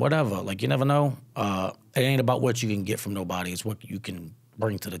something, whatever. Like, you never know. It ain't about what you can get from nobody. It's what you can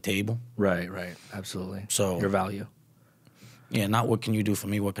bring to the table. Right. Absolutely. So your value. Yeah, not what can you do for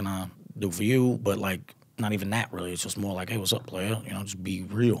me, what can I do for you, but, like, not even that really. It's just more like, hey, what's up, player? You know, just be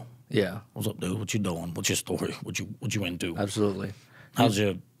real. Yeah. What's up, dude? What you doing? What's your story? What you into? Absolutely. How's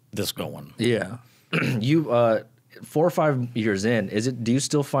this going? Yeah. You 4 or 5 years in, do you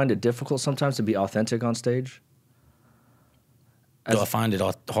still find it difficult sometimes to be authentic on stage? Do I find it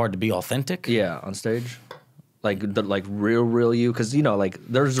hard to be authentic? Yeah, on stage. Like real you, because you know, like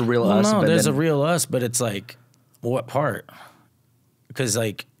there's a real us. No, there's a real us, but it's like, what part? Because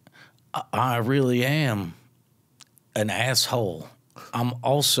like, I really am an asshole. I'm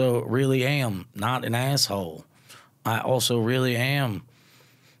also really am not an asshole. I also really am,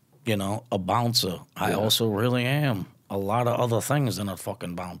 you know, a bouncer. I also really am a lot of other things than a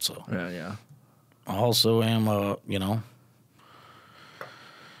fucking bouncer. Yeah. I also am you know,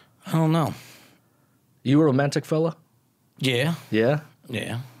 I don't know. You a romantic fella? Yeah. Yeah?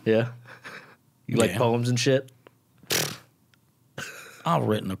 Yeah. Yeah. You like poems and shit? I've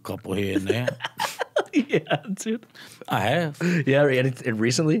written a couple here and there. Yeah, dude. I have. Yeah, and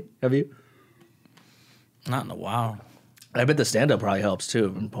recently, have you? Not in a while. I bet the stand-up probably helps,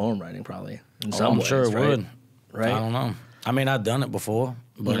 too, and poem writing probably. I'm sure it would. Right? I don't know. I mean, I've done it before,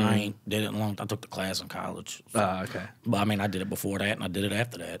 but I ain't did it in long. I took the class in college. So. Okay. But, I mean, I did it before that, and I did it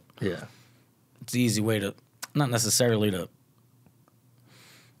after that. Yeah. It's the easy way to, not necessarily to,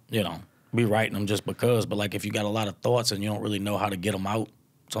 you know, be writing them just because, but, like, if you got a lot of thoughts and you don't really know how to get them out,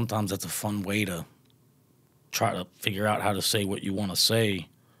 sometimes that's a fun way to try to figure out how to say what you want to say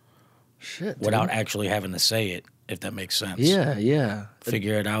without actually having to say it, if that makes sense. Yeah.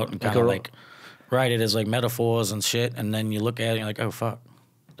 Figure it out and kind of like write it as like metaphors and shit, and then you look at it and you're like, oh, fuck,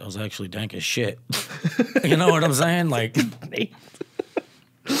 that was actually dank as shit. You know what I'm saying? Like,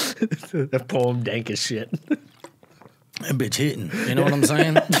 the poem dank as shit. That bitch hitting. You know what I'm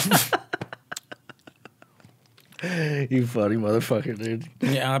saying? You funny motherfucker, dude.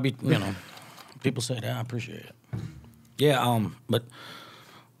 Yeah, you know, people say that. I appreciate it. Yeah, but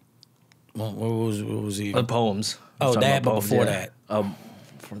what was he? Poems. Oh, that, but before that.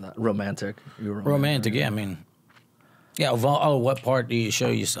 For that. Romantic. You were romantic, yeah, I mean. Yeah, what part do you show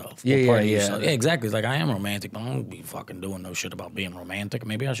yourself? Yeah. Yeah, exactly. It's like, I am romantic, but I don't be fucking doing no shit about being romantic.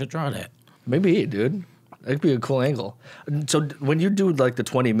 Maybe I should try that. Maybe, dude. That could be a cool angle. So when you do like the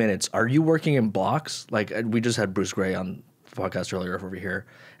 20 minutes, are you working in blocks? Like we just had Bruce Gray on the podcast earlier over here,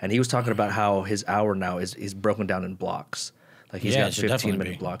 and he was talking about how his hour now is broken down in blocks. Like he's got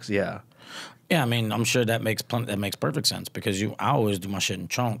 15-minute blocks. Yeah. Yeah, I mean, I'm sure that makes perfect sense because I always do my shit in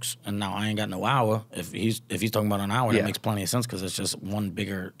chunks, and now I ain't got no hour. If he's talking about an hour, that makes plenty of sense because it's just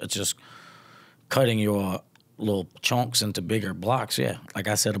it's just cutting your little chunks into bigger blocks. Yeah, like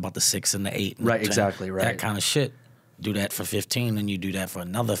I said about the 6 and the 8. And right, 10, exactly, right. That kind of shit. Do that for 15, and you do that for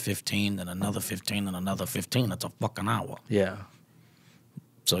another 15, then another 15, and another 15. That's a fucking hour. Yeah.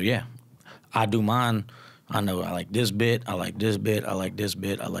 So yeah, I do mine. I know I like this bit, I like this bit, I like this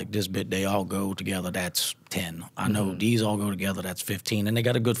bit, I like this bit. They all go together, that's 10. I know these all go together, that's 15. And they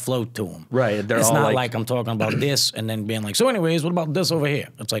got a good flow to them. Right. It's all not like I'm talking about this and then being like, so anyways, what about this over here?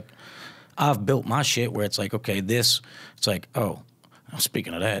 It's like, I've built my shit where it's like, okay, this, it's like, oh,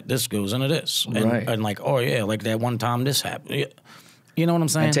 speaking of that, this goes into this. And like, oh yeah, like that one time this happened. You know what I'm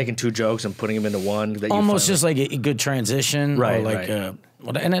saying? And taking two jokes and putting them into one. That almost just like a good transition. Right, or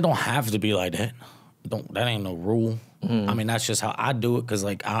like, and it don't have to be like that. That ain't no rule. I mean, that's just how I do it because,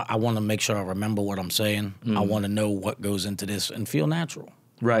 like, I want to make sure I remember what I'm saying. I want to know what goes into this and feel natural.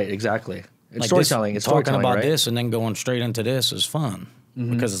 Right, exactly. It's Like storytelling. It's talking storytelling, about right? this and then going straight into this is fun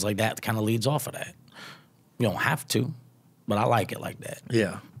because it's like that kind of leads off of that. You don't have to, but I like it like that.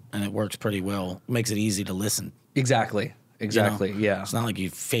 Yeah. And it works pretty well. Makes it easy to listen. Exactly. Exactly. You know? Yeah. It's not like you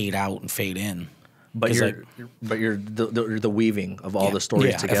fade out and fade in. But you're the weaving of all the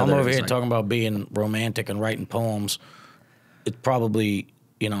stories together. If I'm over here like, talking about being romantic and writing poems, it's probably,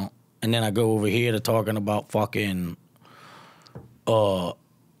 you know, and then I go over here to talking about fucking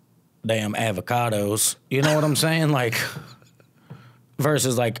damn avocados. You know what I'm saying? Like,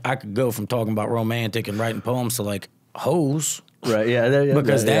 versus like I could go from talking about romantic and writing poems to like hoes. right. Yeah.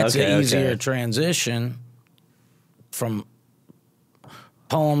 Because that's okay, an easier okay. transition from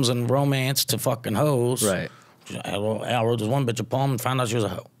poems and romance to fucking hoes. Right. I wrote this one bitch a poem and found out she was a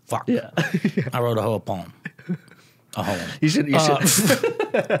hoe. Fuck. Yeah. I wrote a hoe a poem. A hoe. You should.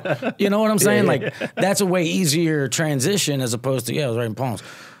 You know what I'm saying? Yeah. Like, that's a way easier transition as opposed to, I was writing poems.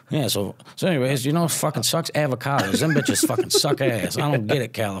 Yeah, so anyways, you know what fucking sucks? Avocados. Them bitches fucking suck ass. I don't get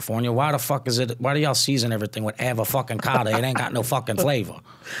it, California. Why the fuck is it, why do y'all season everything with fucking cotta? It ain't got no fucking flavor.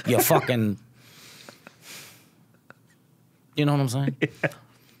 You fucking, you know what I'm saying? Yeah.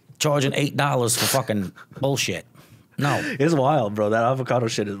 Charging $8 for fucking bullshit. No. It's wild, bro. That avocado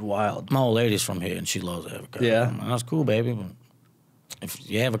shit is wild. My old lady's from here and she loves avocado. Yeah. That's cool, baby. But if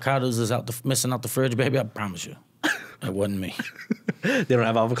your avocados is missing out the fridge, baby, I promise you, it wasn't me. They don't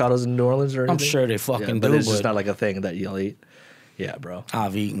have avocados in New Orleans or anything? I'm sure they fucking but do, it's just not like a thing that you'll eat. Yeah, bro.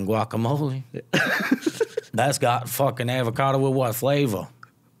 I've eaten guacamole. That's got fucking avocado with what flavor?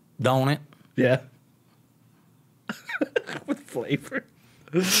 Don't it? Yeah. With flavor.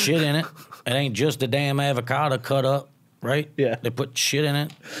 Shit in it. It ain't just a damn avocado cut up, right? Yeah. They put shit in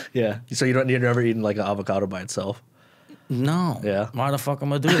it. Yeah. So you've never eaten like an avocado by itself? No. Yeah. Why the fuck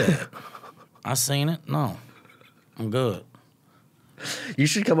am I do that? I seen it. No. I'm good. You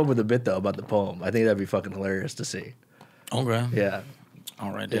should come up with a bit though about the poem. I think that'd be fucking hilarious to see. Okay. Yeah.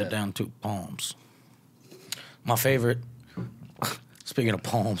 I'll write that down too. Poems. My favorite, speaking of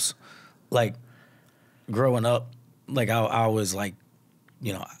poems, like growing up, like I was like,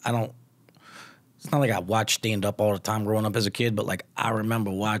 you know, it's not like I watched stand up all the time growing up as a kid, but like I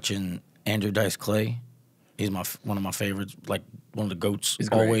remember watching Andrew Dice Clay. He's one of my favorites, like one of the GOATs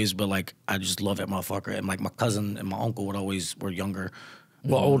always, but like I just love that motherfucker. And like my cousin and my uncle were younger,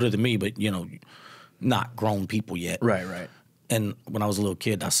 well, older than me, but you know, not grown people yet. Right, right. And when I was a little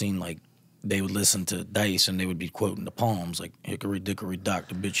kid, I seen like they would listen to Dice and they would be quoting the poems like "Hickory Dickory Dock,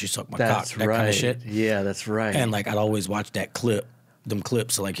 the bitch you suck my cock," that kind of shit. Yeah, that's right. And like I'd always watch them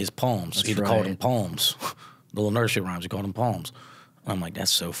clips of like his poems. He'd call them poems, the little nursery rhymes. He called them poems. I'm like,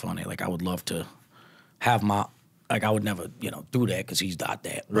 that's so funny. Like I would love to have I would never, you know, do that because he's not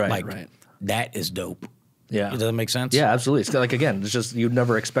that. But like, that is dope. Yeah. Does that make sense? Yeah, absolutely. It's like, again, it's just you'd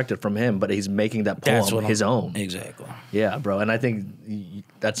never expect it from him, but he's making that poem his own. Exactly. Yeah, bro. And I think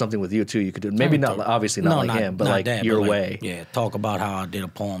that's something with you, too. You could do. Maybe not, obviously not like him, but like that, your but way. Yeah, talk about how I did a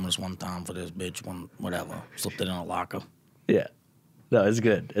poem this one time for this bitch, whatever. Slipped it in a locker. Yeah. No, it's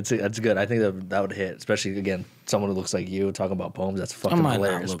good. It's good. I think that would hit, especially, again, someone who looks like you talking about poems. That's fucking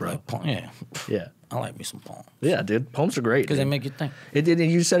hilarious, bro. Yeah. I like me some poems. Yeah, dude. Poems are great. Because they make you think.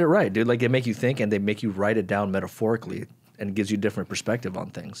 You said it right, dude. Like, they make you think and they make you write it down metaphorically and gives you different perspective on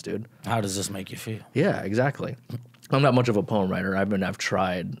things, dude. How does this make you feel? Yeah, exactly. I'm not much of a poem writer. I've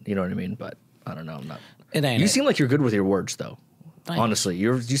tried, you know what I mean? But I don't know. I'm not. It ain't. You seem like you're good with your words, though. Thanks. Honestly,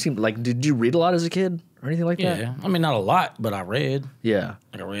 you seem like. Did you read a lot as a kid or anything like that? Yeah, I mean not a lot, but I read. Yeah,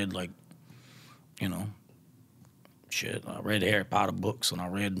 like I read you know, shit. I read Harry Potter books and I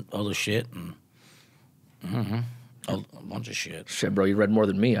read other shit and a bunch of shit. Shit, bro, you read more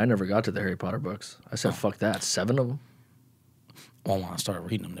than me. I never got to the Harry Potter books. I said, fuck that. 7 of them. Well, when I started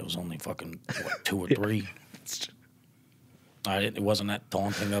reading them, there was only fucking 2 or 3. It wasn't that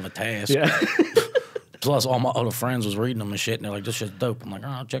daunting of a task. Yeah. Plus, all my other friends was reading them and shit, and they're like, "This shit's dope." I'm like,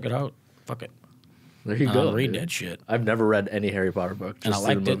 "Oh, check it out. Fuck it." There you go. I'll read that shit. I've never read any Harry Potter book. And I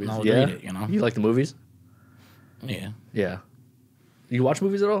liked it, and I would read it, you know? You like the movies? Yeah. Yeah. You watch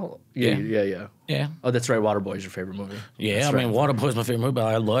movies at all? Yeah. Yeah. Oh, that's right. Waterboy is your favorite movie. Yeah, that's I mean, Waterboy's my favorite movie, but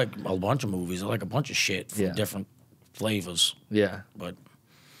I like a bunch of movies. I like a bunch of shit from Yeah. different flavors. Yeah. But,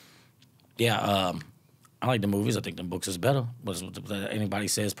 yeah, I like the movies. I think the books is better. But anybody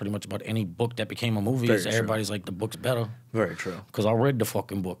says pretty much about any book that became a movie, Very true. everybody's like, the book's better. Very true. Because I read the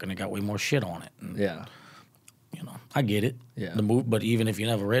fucking book, and it got way more shit on it. And, Yeah. you know, I get it. Yeah. But even if you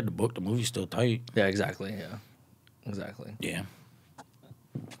never read the book, the movie's still tight. Yeah, exactly. Yeah. Exactly. Yeah.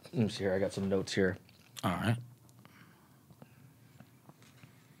 Let me see here. I got some notes here. All right.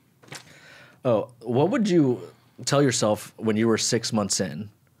 Oh, what would you tell yourself when you were 6 months in,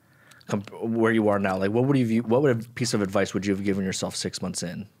 where you are now? Like, what piece of advice would you have given yourself 6 months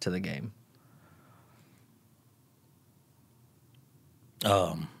in to the game?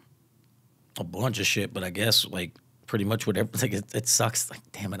 A bunch of shit, but I guess like pretty much whatever. Like it sucks. Like,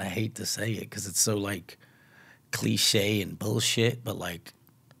 damn it, I hate to say it because it's so like cliche and bullshit. But like,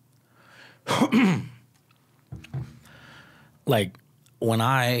 like when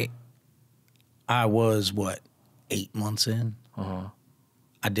I was what 8 months in,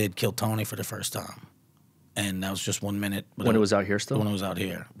 I did Kill Tony for the first time, and that was just 1 minute. When it was out here still? When it was out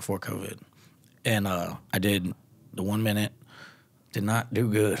here before COVID, and I did the 1 minute. Did not do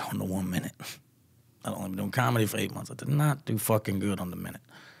good on the 1 minute. I'd only been doing comedy for 8 months. I did not do fucking good on the minute.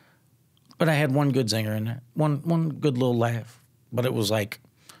 But I had one good zinger in there, one good little laugh. But it was like,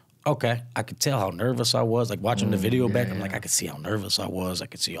 okay, I could tell how nervous I was. Like watching the video back, I'm like, I could see how nervous I was. I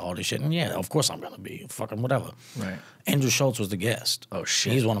could see all this shit. And yeah, of course I'm going to be fucking whatever. Right. Andrew Schultz was the guest. Oh,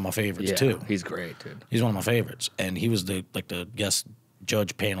 shit. He's one of my favorites, too. He's great, dude. He's one of my favorites. And he was the guest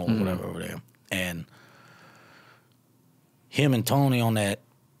judge panel or whatever over there. And him and Tony on that,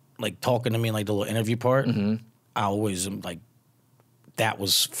 like, talking to me, like, the little interview part, I always am, like, that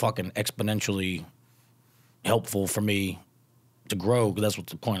was fucking exponentially helpful for me to grow, because that's what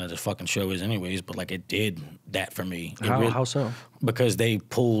the point of the fucking show is anyways, but, like, it did that for me. How so? Because they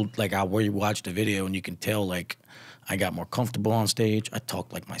pulled, like, I watched the video, and you can tell, like, I got more comfortable on stage. I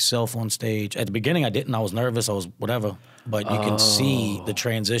talked like myself on stage. At the beginning, I didn't. I was nervous. I was whatever. But you can see the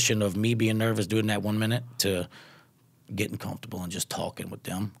transition of me being nervous doing that 1 minute to getting comfortable and just talking with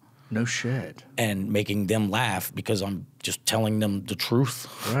them. No shit. And making them laugh because I'm just telling them the truth.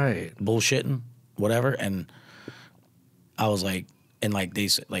 Right. Bullshitting, whatever. And I was like, and like they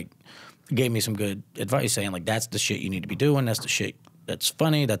said, like, gave me some good advice saying, like, that's the shit you need to be doing. That's the shit that's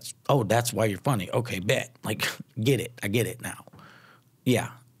funny. That's why you're funny. Okay, bet. Like, get it. I get it now. Yeah.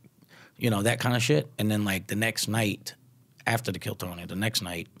 You know, that kind of shit. And then, like, the next night, after the Kill Tony, the next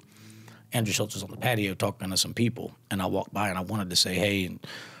night, Andrew Schultz was on the patio talking to some people, and I walked by and I wanted to say hey,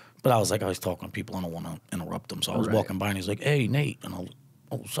 but I was like, I was talking to people, I don't want to interrupt them. So I was walking by and he's like, hey, Nate. And I was like,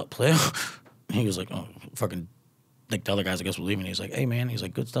 oh, what's up, player? And he was like, oh, fucking, like the other guys, I guess, were leaving. He's like, hey, man. He's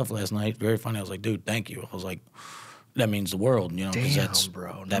like, good stuff last night. Very funny. I was like, dude, thank you. I was like, that means the world, you know, because that's,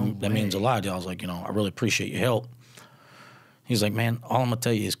 bro. that means a lot. I was like, you know, I really appreciate your help. He's like, man, all I'm going to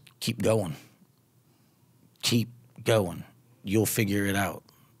tell you is keep going. Keep going. You'll figure it out.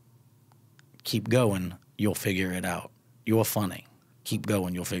 Keep going, you'll figure it out. You're funny. Keep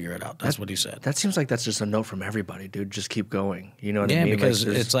going, you'll figure it out. That's what he said. That seems like that's just a note from everybody, dude. Just keep going. You know what I mean? Yeah, because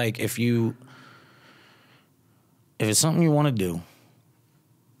like, it's like if it's something you want to do,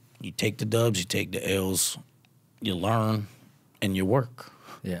 you take the dubs, you take the L's, you learn, and you work.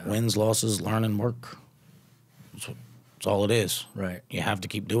 Yeah. Wins, losses, learn, and work. That's all it is. Right. You have to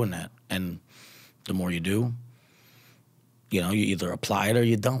keep doing that. And the more you do, you know, you either apply it or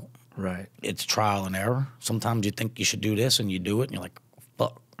you don't. Right. It's trial and error. Sometimes you think you should do this and you do it and you're like,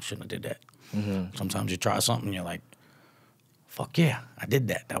 fuck, I shouldn't have did that. Sometimes you try something and you're like, fuck yeah, I did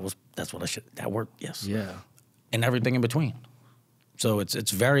that. That's what I should, that worked, yes. Yeah. And everything in between. So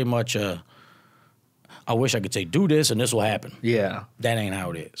it's very much I wish I could say, do this and this will happen. Yeah. That ain't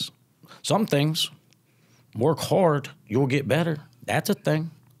how it is. Some things, work hard, you'll get better. That's a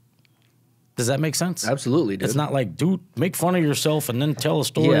thing. Does that make sense? Absolutely, dude. It's not like, dude, make fun of yourself and then tell a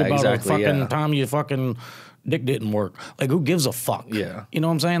story about a fucking time you fucking dick didn't work. Like, who gives a fuck? Yeah. You know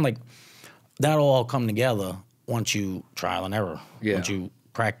what I'm saying? Like, that'll all come together once you trial and error. Yeah. Once you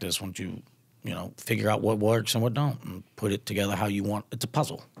practice, once you know, figure out what works and what don't, and put it together how you want. It's a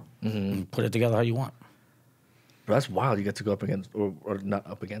puzzle. And put it together how you want. Bro, that's wild. You get to go up against, or not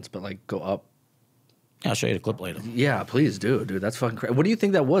up against, but like go up. Yeah, I'll show you the clip later. Yeah, please do, dude. That's fucking crazy. What do you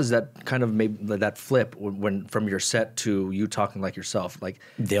think that was that kind of made that flip when from your set to you talking like yourself? Like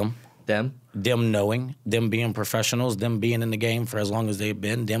Them knowing, them being professionals, them being in the game for as long as they've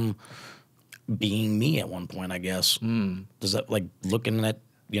been, them being me at one point, I guess. Does that, like, looking at,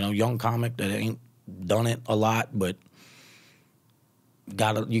 you know, young comic that ain't done it a lot, but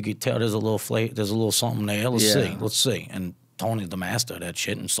you could tell there's a little there's a little something there. Let's see. And Tony's the master of that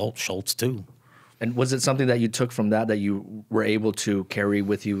shit, and Schultz too. And was it something that you took from that you were able to carry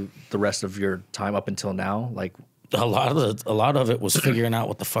with you the rest of your time up until now? Like a lot of it was figuring out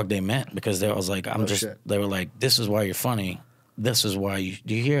what the fuck they meant, because they was like, they were like, this is why you're funny. This is why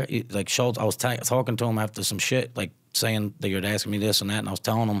do you hear, like, Schultz, I was talking to him after some shit, like saying they were asking me this and that, and I was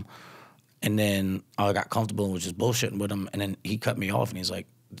telling him, and then I got comfortable and was just bullshitting with him, and then he cut me off and he's like,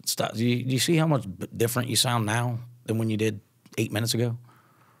 stop. Do you see how much different you sound now than when you did 8 minutes ago?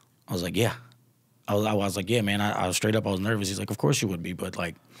 I was like, yeah. I was like, yeah, man, I was straight up, I was nervous. He's like, of course you would be, but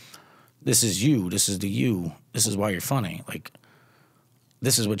like, this is you. This is the you. This is why you're funny. Like,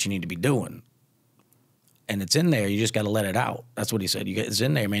 this is what you need to be doing. And it's in there. You just got to let it out. That's what he said. It's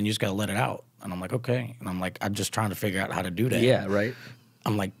in there, man. You just got to let it out. And I'm like, okay. And I'm like, I'm just trying to figure out how to do that. Yeah, right.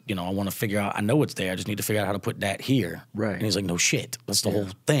 I'm like, you know, I want to figure out. I know it's there. I just need to figure out how to put that here. Right. And he's like, no shit. That's the whole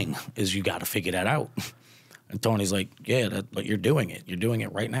thing. Is you got to figure that out. And Tony's like, yeah, but you're doing it. You're doing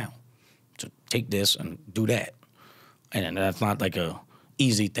it right now. So take this and do that. And that's not like a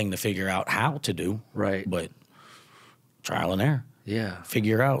easy thing to figure out how to do. Right. But trial and error. Yeah.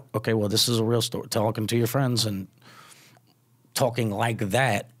 Figure out, okay, well, this is a real story. Talking to your friends and talking like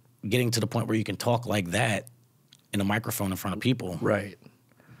that, getting to the point where you can talk like that in a microphone in front of people. Right.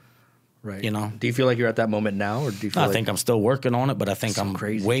 Right. You know? Do you feel like you're at that moment now, or do you feel I think I'm still working on it, but I think I'm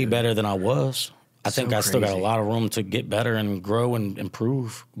crazy, way dude. better than I was. I think I still got a crazy. lot of room to get better and grow and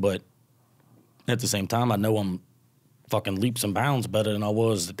improve, but at the same time, I know I'm fucking leaps and bounds better than I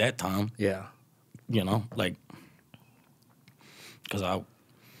was at that time. Yeah. You know, like, because I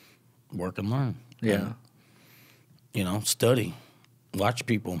work and learn. Yeah. And, you know, study, watch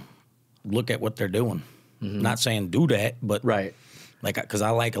people, look at what they're doing. Not saying do that, but Right. like, because I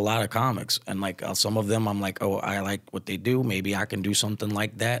like a lot of comics, and like some of them, I'm like, oh, I like what they do. Maybe I can do something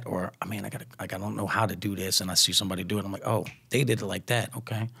like that, or I mean, I don't know how to do this, and I see somebody do it. I'm like, oh, they did it like that.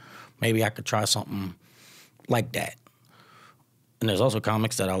 Okay, maybe I could try something like that. And there's also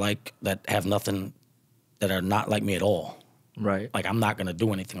comics that I like that have nothing, that are not like me at all. Right. Like, I'm not gonna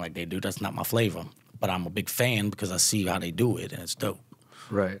do anything like they do. That's not my flavor. But I'm a big fan because I see how they do it, and it's dope.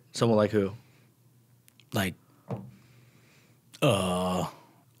 Right. Someone like who? Like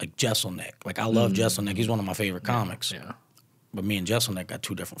Jesselneck. Like, I love Jesselneck. He's one of my favorite comics. Yeah. But me and Jesselneck got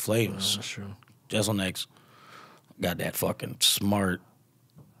two different flavors. That's true. Jesselneck's got that fucking smart,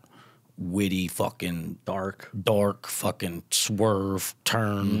 witty, fucking Dark. fucking swerve,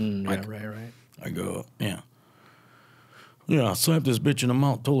 turn. Yeah. Right. I go, yeah. Yeah, I slapped this bitch in the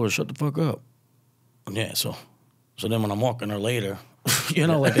mouth, told her to shut the fuck up. Yeah, so then when I'm walking her later, you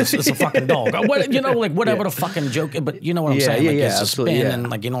know, like it's a fucking dog. What, you know, like whatever the fucking joke, but you know what I'm saying? Like it's a spin and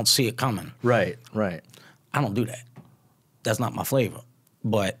like you don't see it coming. Right. I don't do that. That's not my flavor.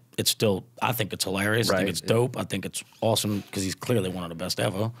 But it's still, I think it's hilarious. I think it's dope. I think it's awesome because he's clearly one of the best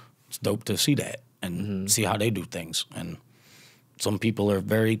ever. It's dope to see that and see how they do things. And some people are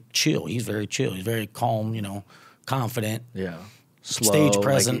very chill. He's very chill. He's very calm, you know, confident. Yeah. Slow, Stage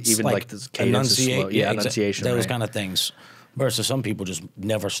presence. even like this cadence is slow. Yeah, enunciation. Those right. kind of things. Versus some people just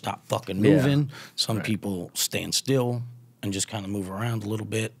never stop fucking moving. Yeah. Some people stand still and just kind of move around a little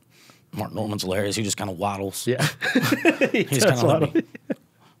bit. Mark Norman's hilarious. He just kind of waddles. Yeah. He's kind of like,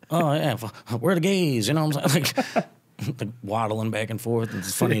 oh, yeah, where are the gays? You know what I'm saying? Like waddling back and forth.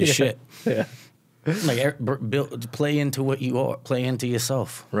 It's funny as shit. Yeah. Like, play into what you are. Play into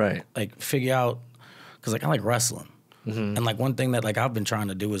yourself. Right. Like, figure out, because like I like wrestling. And like one thing that like I've been trying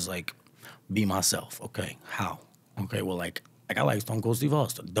to do is like be myself. Okay, how? Okay, well like I like Stone Cold Steve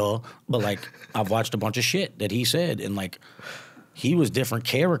Austin, duh. But like I've watched a bunch of shit that he said, and like he was different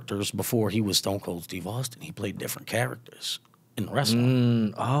characters before he was Stone Cold Steve Austin. He played different characters in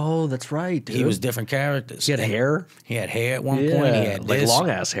wrestling. Oh, that's right, dude. He was different characters. He had hair? He had hair at one point. He had like this. long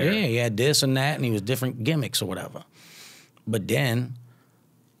ass hair. Yeah, he had this and that, and he was different gimmicks or whatever. But then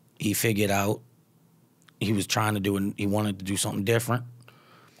he figured out he was trying to do, and he wanted to do something different.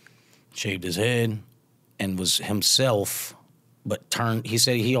 Shaved his head and was himself, but turned. He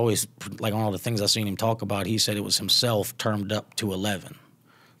said he always, like on all the things I've seen him talk about, he said it was himself turned up to 11.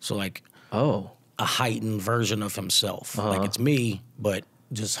 So like, a heightened version of himself. Like it's me, but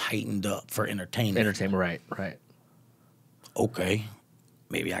just heightened up for entertainment. Entertainment, right. Okay,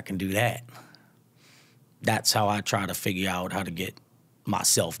 maybe I can do that. That's how I try to figure out how to get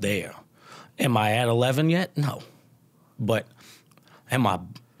myself there. Am I at 11 yet? No. But am I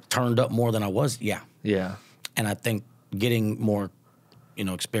turned up more than I was? Yeah. Yeah. And I think getting more, you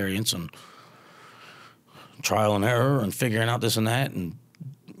know, experience and trial and error and figuring out this and that and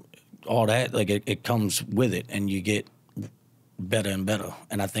all that, like it comes with it, and you get better and better.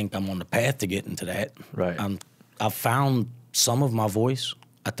 And I think I'm on the path to getting to that. Right. I've found some of my voice.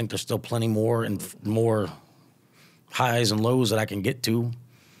 I think there's still plenty more and more highs and lows that I can get to,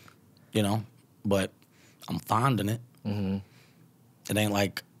 you know, but I'm finding it. It ain't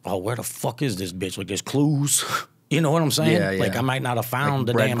like, oh, where the fuck is this bitch? Like, there's clues. You know what I'm saying? Yeah. Like, I might not have found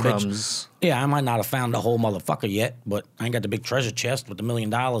like the damn bitch. breadcrumbs. Yeah, I might not have found the whole motherfucker yet, but I ain't got the big treasure chest with $1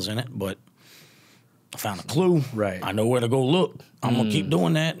 million in it, but I found a clue. Right. I know where to go look. I'm going to keep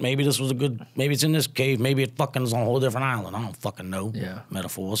doing that. Maybe this was maybe it's in this cave. Maybe it fucking is on a whole different island. I don't fucking know. Yeah.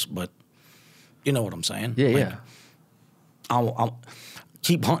 Metaphors, but You know what I'm saying? Yeah, like, yeah. I'll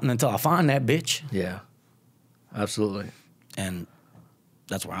keep hunting until I find that bitch. Yeah. Absolutely. And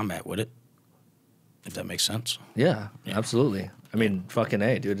that's where I'm at with it. If that makes sense. Yeah, absolutely. I mean, fucking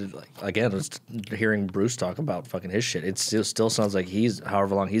A, dude. Like, again, just hearing Bruce talk about fucking his shit, it still sounds like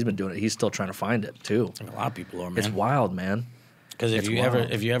however long he's been doing it, he's still trying to find it, too. A lot of people are, man. It's wild, man. Because if you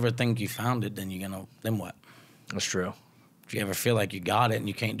ever think you found it, then then what? That's true. If you ever feel like you got it and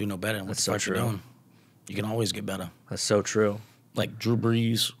you can't do no better than what the fuck you're doing, you can always get better. That's so true. Like Drew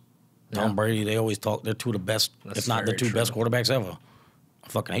Brees, Tom Brady, they always talk, they're two of the best, if not the two best quarterbacks ever. I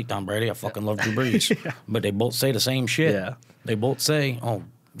fucking hate Tom Brady. I fucking love Drew Brees. But they both say the same shit. Yeah. They both say,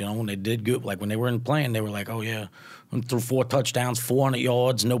 when they did good, like when they were in playing, they were like, oh, yeah, threw 4 touchdowns, 400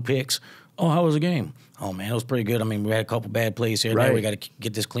 yards, no picks. Oh, how was the game? Oh, man, it was pretty good. I mean, we had a couple bad plays here and there. We got to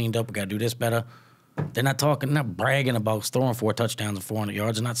get this cleaned up. We got to do this better. They're not bragging about throwing 4 touchdowns and 400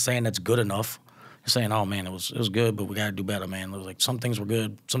 yards. They're not saying that's good enough. They're saying, oh, man, it was good, but we got to do better, man. It was like some things were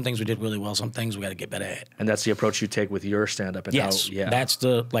good. Some things we did really well. Some things we got to get better at. And that's the approach you take with your stand-up. And yes, that's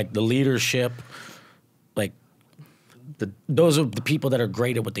the leadership. Like, those are the people that are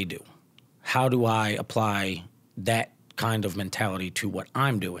great at what they do. How do I apply that kind of mentality to what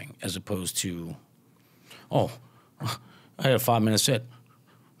I'm doing as opposed to, I had a 5-minute set.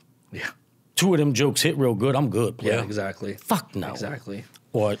 Yeah. 2 of them jokes hit real good. I'm good, player. Yeah, exactly. Fuck no. Exactly.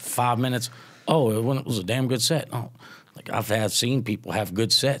 Or 5 minutes. Oh, it was a damn good set. Oh, like I've seen people have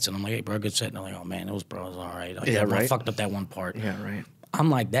good sets, and I'm like, hey, bro, good set. And they're like, oh, man, it was all right. Like, I fucked up that one part. Yeah, right. I'm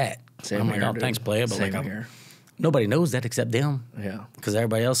like that. Same I'm here, like, oh, dude. thanks, player. But Same like, here. Nobody knows that except them. Yeah. Because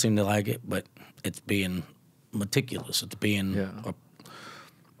everybody else seemed to like it, but it's being meticulous. It's being,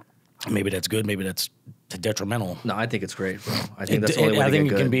 maybe that's good, maybe that's detrimental. No, I think it's great, bro. I think that's the only way to get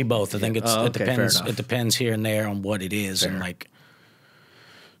good. It can be both. I think it depends. Fair enough. It depends here and there on what it is, and like,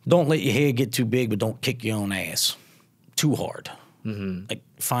 don't let your head get too big, but don't kick your own ass too hard. Mm-hmm. Like,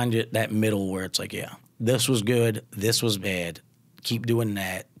 find that middle where it's like, yeah, this was good, this was bad. Keep doing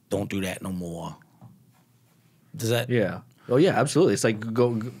that. Don't do that no more. Does that? Yeah. Oh yeah, absolutely. It's like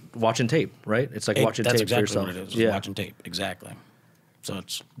go watching tape, right? It's like watching tape exactly for yourself. What it is. Yeah, watching tape. Exactly. So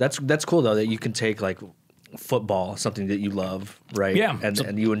it's that's cool though that you can take like football, something that you love, right? Yeah,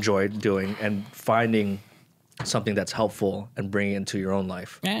 and you enjoy doing, and finding something that's helpful and bringing it into your own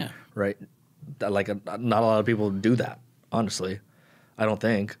life. Yeah. Right. Like not a lot of people do that. Honestly, I don't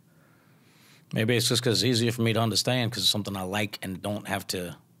think. Maybe it's just because it's easier for me to understand because it's something I like and don't have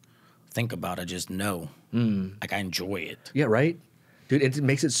to think about. I just know. Like, I enjoy it. Yeah, right? Dude, it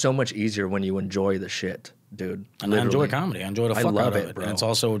makes it so much easier when you enjoy the shit, dude. And I enjoy comedy. I enjoy the fuck out of it. Bro. And it's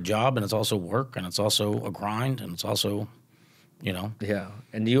also a job, and it's also work, and it's also a grind, and it's also, Yeah.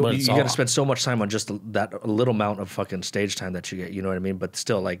 And you got to spend so much time on just that little amount of fucking stage time that you get, you know what I mean? But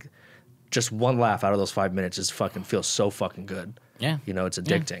still, like, just one laugh out of those 5 minutes feels so fucking good. Yeah. You know, it's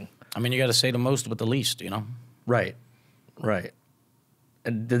addicting. Yeah. I mean, you got to say the most with the least, you know? Right.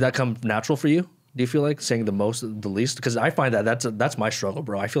 And did that come natural for you? Do you feel like saying the most, the least? Because I find that's my struggle,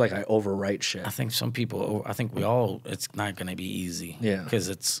 bro. I feel like I overwrite shit. I think it's not going to be easy. Yeah.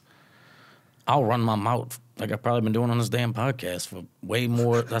 Because I'll run my mouth. Like I've probably been doing on this damn podcast for way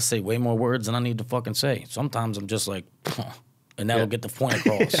more words than I need to fucking say. Sometimes I'm just like, and that'll get the point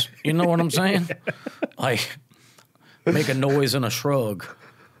across. You know what I'm saying? Like, make a noise and a shrug.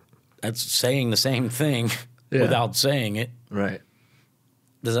 That's saying the same thing without saying it. Right.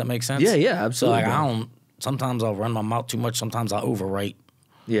 Does that make sense? Yeah, absolutely. So like sometimes I'll run my mouth too much. Sometimes I'll overwrite.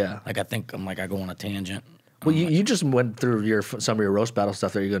 Yeah. Like I go on a tangent. Well, you just went through some of your roast battle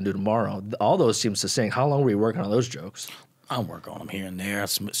stuff that you're going to do tomorrow. All those seems to sing. How long were you working on those jokes? I'll work on them here and there.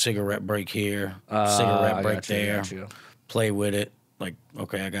 Cigarette break here, cigarette break there. Play with it. Like,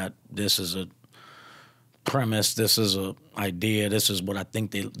 okay, I got this as a premise. This is a idea. This is what I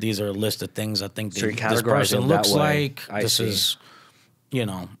think these are a list of things I think this person looks like. This is,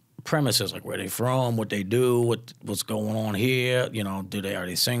 premises, like where they from, what they do, what's going on here. You know, are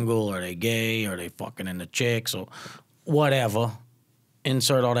they single? Are they gay? Are they fucking into chicks or whatever?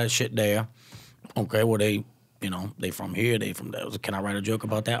 Insert all that shit there. Okay, well they from here, they from there. Can I write a joke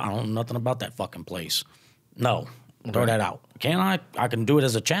about that? I don't know nothing about that fucking place. No, throw that out. Can I? I can do it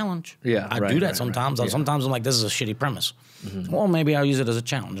as a challenge. Yeah, I do that sometimes. Right. Sometimes I'm like, this is a shitty premise. Mm-hmm. Well, maybe I'll use it as a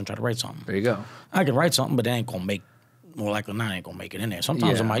challenge and try to write something. There you go. I can write something, but it ain't gonna make. More likely than not, I ain't gonna make it in there.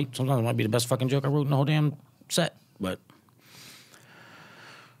 Sometimes I might. Sometimes it might be the best fucking joke I wrote in the whole damn set. But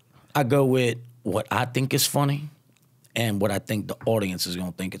I go with what I think is funny and what I think the audience is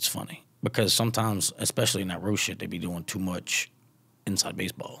gonna think it's funny. Because sometimes, especially in that roast shit, they be doing too much inside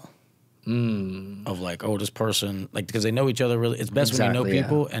baseball. of like, oh, this person, like, because they know each other really. It's best when you know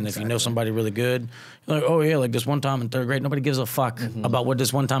people, and if you know somebody really good, you're like, oh yeah, like this one time in third grade, nobody gives a fuck about what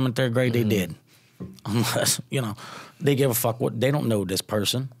this one time in third grade they did, unless they give a fuck what they don't know this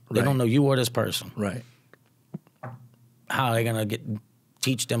person, they don't know you or this person, Right. How are they gonna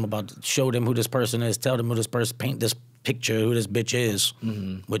teach them show them who this person is, tell them who this person, paint this picture who this bitch is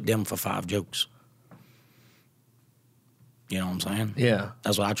with them for 5 jokes. You know what I'm saying? Yeah.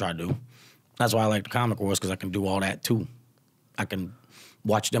 That's what I try to do. That's why I like the Comic Wars, because I can do all that too. I can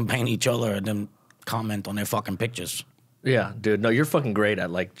watch them paint each other and then comment on their fucking pictures. Yeah, dude. No, you're fucking great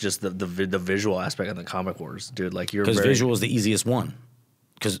at like just the visual aspect of the Comic Wars, dude. Like you're because visual is the easiest one.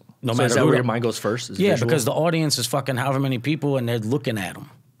 Because no matter is that where your mind goes first? Is visual? Because the audience is fucking however many people, and they're looking at them.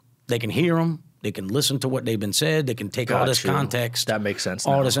 They can hear them. They can listen to what they've been said. They can take all this context. That makes sense.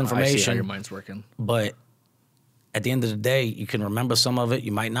 All now. this information. I see how your mind's working. But at the end of the day, you can remember some of it.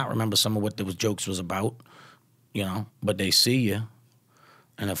 You might not remember some of what those jokes was about, but they see you.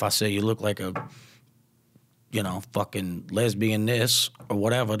 And if I say you look like a, fucking lesbian this or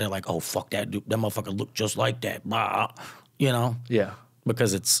whatever, they're like, oh, fuck that dude. That motherfucker look just like that. Blah. Yeah.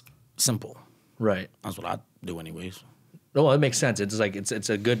 Because it's simple. Right. That's what I do anyways. Well, it makes sense. It's like it's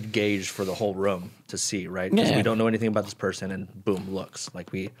a good gauge for the whole room to see, right? Because we don't know anything about this person, and boom, looks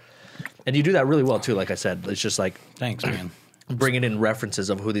like and you do that really well too. Like I said, it's just like thanks, man. Bringing in references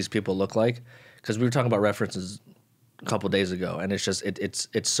of who these people look like, because we were talking about references a couple of days ago, and it's just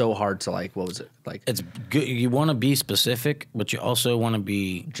it's so hard to like. What was it like? It's good. You want to be specific, but you also want to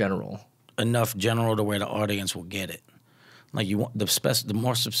be general to where the audience will get it. Like you want the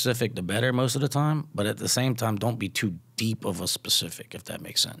more specific, the better most of the time. But at the same time, don't be too deep of a specific, if that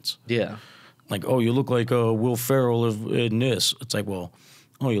makes sense. Yeah. Like, oh, you look like Will Ferrell in this. It's like, well,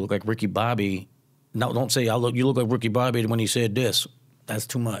 oh, you look like Ricky Bobby. No, don't say you look like Ricky Bobby when he said this. That's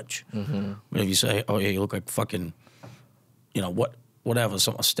too much. But if you say, oh yeah, you look like fucking, whatever, a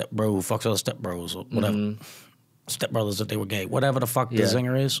stepbro who fucks other stepbros or whatever, stepbrothers that they were gay, whatever the fuck the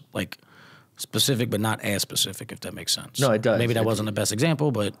zinger is, like. Specific, but not as specific, if that makes sense. No, it does. Maybe that wasn't the best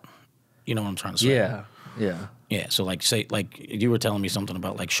example, but you know what I'm trying to say. Yeah. So, like you were telling me something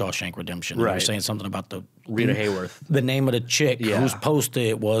about like Shawshank Redemption. Right. You were saying something about the Rita Hayworth. The name of the chick whose poster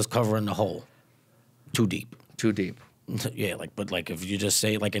it was covering the hole. Too deep. Yeah, but if you just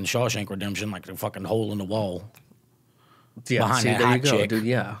say like in Shawshank Redemption, like the fucking hole in the wall. Yeah. Behind that there hot you go, chick, dude.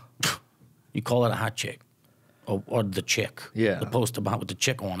 Yeah. You call it a hot chick, or the chick. Yeah. The poster behind with the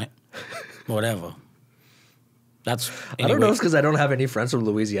chick on it. Whatever. Anyway. I don't know if it's because I don't have any friends from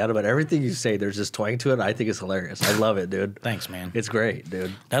Louisiana, but everything you say, there's just twang to it. I think it's hilarious. I love it, dude. Thanks, man. It's great,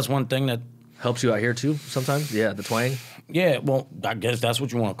 dude. That's one thing that helps you out here too sometimes. Yeah, the twang. Yeah, well, I guess that's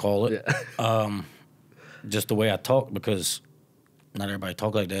what you want to call it. Yeah. Just the way I talk, because not everybody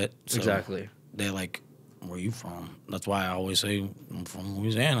talk like that. So exactly. They're like, "Where you from?" That's why I always say I'm from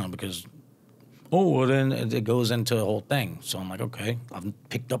Louisiana, because well, then it goes into a whole thing. So I'm like, okay, I've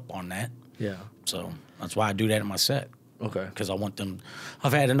picked up on that. Yeah. So that's why I do that in my set. Okay. Because I want them.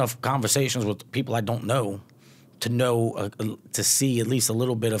 I've had enough conversations with people I don't know to see at least a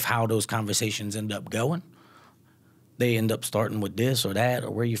little bit of how those conversations end up going. They end up starting with this or that,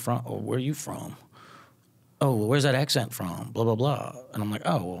 or where you from, or where you from. Oh, well, where's that accent from? Blah, blah, blah. And I'm like,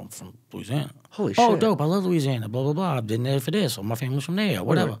 oh, well, I'm from Louisiana. Holy shit. Oh, dope. I love Louisiana. Blah, blah, blah. I've been there for this, or my family's from there, or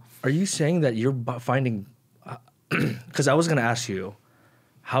whatever. Are you saying that you're finding... Because I was going to ask you,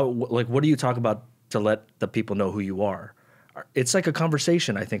 what do you talk about to let the people know who you are? It's like a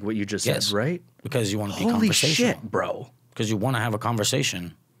conversation, I think, what you just said, right? Because you want to be Holy conversational. Shit, bro. Because you want to have a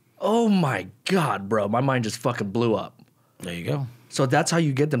conversation. Oh, my God, bro. My mind just fucking blew up. There you go. So that's how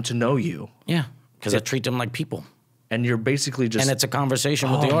you get them to know you. Yeah. Because I treat them like people. And you're basically just... And it's a conversation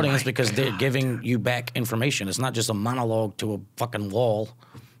with the audience because they're giving you back information. It's not just a monologue to a fucking wall.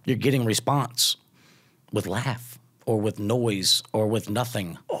 You're getting response with laugh or with noise or with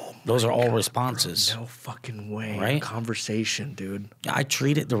nothing. Those are all responses. No fucking way. Right? Conversation, dude. I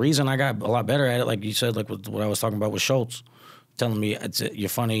treat it... The reason I got a lot better at it, like you said, like with what I was talking about with Schultz, telling me, you're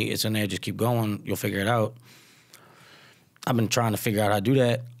funny, it's in there, just keep going, you'll figure it out. I've been trying to figure out how to do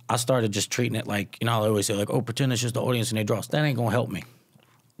that. I started just treating it like, I always say, like, oh, pretend it's just the audience and they draw. That ain't going to help me.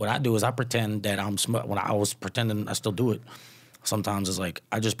 What I do is I pretend that when I was pretending, I still do it. Sometimes it's like,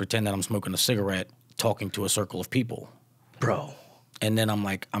 I just pretend that I'm smoking a cigarette, talking to a circle of people. Bro. And then I'm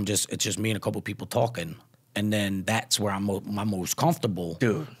like, it's just me and a couple people talking. And then that's where I'm most comfortable.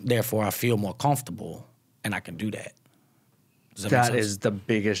 Dude. Therefore, I feel more comfortable, and I can do that. That is the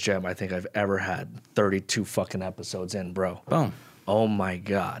biggest gem I think I've ever had. 32 fucking episodes in, bro. Boom. Oh, my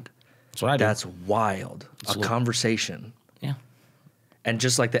God. That's what I do. That's wild. A conversation. Yeah. And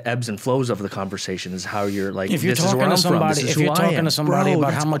just like the ebbs and flows of the conversation is how you're like, if you're this is where talking I'm to somebody, from. This is if who you're I talking am. to somebody Bro,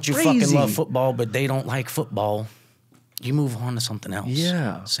 about that's how much crazy. you fucking love football, but they don't like football, you move on to something else.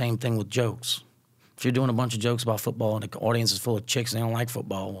 Yeah. Same thing with jokes. If you're doing a bunch of jokes about football and the audience is full of chicks and they don't like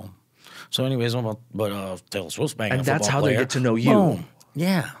football, well, so anyways, Taylor Swift's banging And a that's football how player. they get to know you. Boom.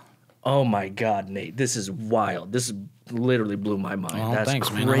 Yeah. Oh my God, Nate, this is wild. This literally blew my mind. Well, That's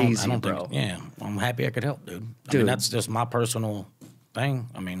thanks, man. crazy, I don't bro. I'm happy I could help, dude. I Dude. mean, that's just my personal thing.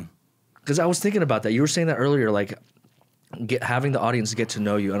 I mean, Because I was thinking about that. You were saying that earlier, like having the audience get to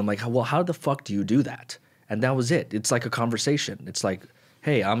know you. And I'm like, well, how the fuck do you do that? And that was it. It's like a conversation. It's like,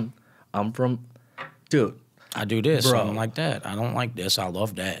 hey, I'm from, dude. I do this. Bro. I don't like that. I don't like this. I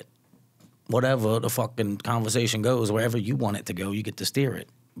love that. Whatever the fucking conversation goes, wherever you want it to go, you get to steer it.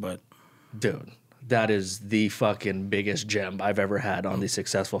 But Dude, that is the fucking biggest gem I've ever had on the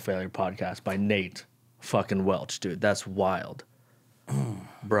Successful Failure podcast by Nate fucking Welch, dude. That's wild.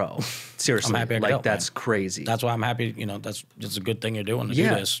 Bro, seriously, I'm happy I could like help, that's man. crazy. That's why I'm happy. You know, that's a good thing you're doing to do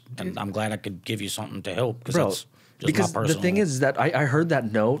this, and I'm glad I could give you something to help Bro, that's just because my the personal. thing is that I heard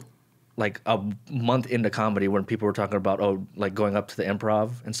that note like a month into comedy when people were talking about, like going up to the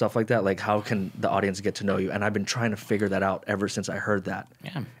improv and stuff like that. Like, how can the audience get to know you? And I've been trying to figure that out ever since I heard that.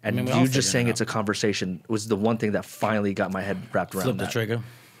 Yeah, I And mean, we all you figured just saying it it's a conversation was the one thing that finally got my head wrapped around flip the that. trigger,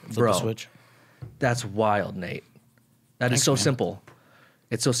 flip Bro. the switch. That's wild, Nate. That is Thanks, so man. simple.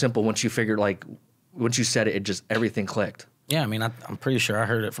 It's so simple once you figure, like, once you said it, it just, everything clicked. Yeah, I mean, I'm pretty sure I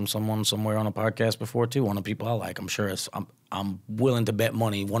heard it from someone somewhere on a podcast before too. One of the people I like, I'm sure I'm willing to bet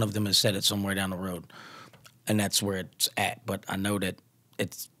money one of them has said it somewhere down the road, and that's where it's at. But I know that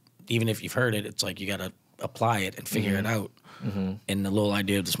it's even if you've heard it, it's like you got to apply it and figure it out. And the little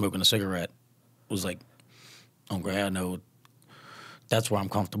idea of the smoking a cigarette was like, okay, I know that's where I'm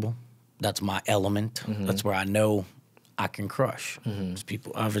comfortable. That's my element. That's where I know I can crush. 'Cause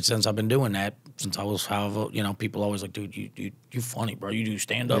people, ever since I've been doing that, since I was, however, you know, people always like, dude, you funny, bro. You do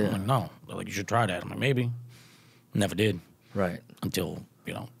stand up. Yeah. I'm like, no. They're like, you should try that. I'm like, maybe. Never did Right. until,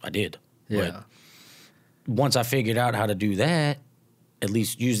 you know, I did. Yeah. But once I figured out how to do that, at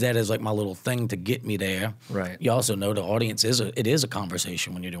least use that as like my little thing to get me there. Right. You also know the audience is a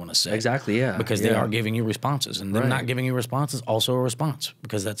conversation when you're doing a set. Exactly, yeah. Because they are giving you responses. And them Right. not giving you responses also a response.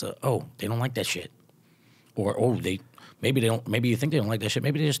 Because that's they don't like that shit. Or maybe you think they don't like that shit.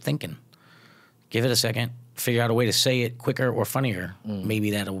 Maybe they're just thinking. Give it a second, figure out a way to say it quicker or funnier.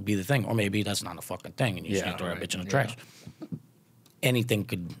 Maybe that'll be the thing. Or maybe that's not a fucking thing and you just need to throw that bitch in the trash. Anything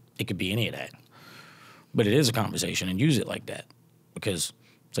could be any of that. But it is a conversation and use it like that. Because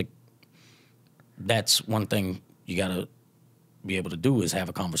it's like that's one thing you gotta be able to do is have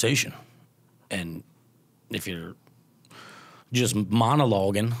a conversation. And if you're just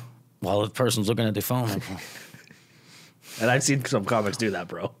monologuing while the person's looking at their phone, like, And I've seen some comics do that,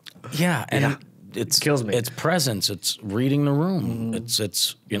 bro. yeah, and It kills me. It's presence. It's reading the room.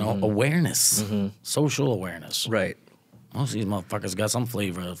 It's you know awareness, social awareness. Right. Most of these motherfuckers got some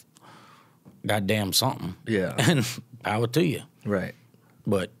flavor of goddamn something. Yeah. And power to you. Right.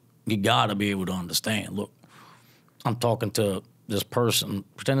 But you gotta be able to understand. Look, I'm talking to this person.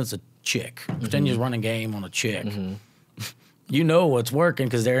 Pretend it's a chick. Pretend you're running game on a chick. You know what's working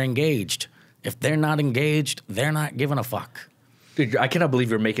because they're engaged. If they're not engaged, they're not giving a fuck. Dude, I cannot believe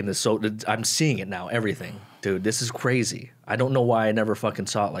you're making this so... I'm seeing it now, everything. Dude, this is crazy. I don't know why I never fucking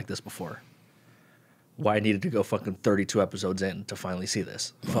saw it like this before. Why I needed to go fucking 32 episodes in to finally see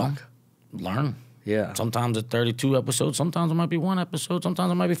this. Fuck. Learn. Yeah. Sometimes it's 32 episodes. Sometimes it might be one episode.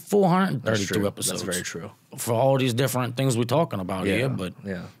 Sometimes it might be 432 That's true. episodes. That's very true. For all these different things we're talking about here, but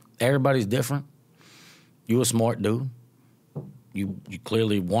Yeah. everybody's different. You a smart dude. You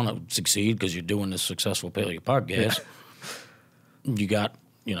clearly want to succeed because you're doing this Successful Failure podcast. You got,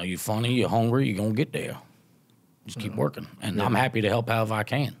 you're funny, you're hungry, you're going to get there. Just keep working. And I'm happy to help however I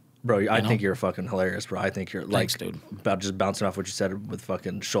can. Bro, I think you're fucking hilarious, bro. I think you're Thanks, like dude. about just bouncing off what you said with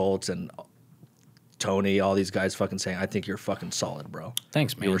fucking Schultz and Tony, all these guys fucking saying, I think you're fucking solid, bro.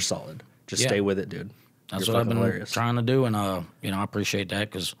 Thanks, man. You were solid. Just Yeah. stay with it, dude. That's You're what I've fucking been hilarious. trying to do, and I appreciate that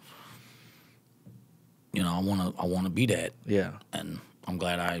because I want to be that, Yeah. and I'm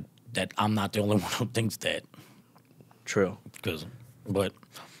glad that I'm not the only one who thinks that. True. But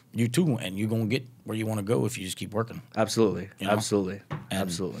you too, and you're gonna get where you want to go if you just keep working. Absolutely. You know? Absolutely. And-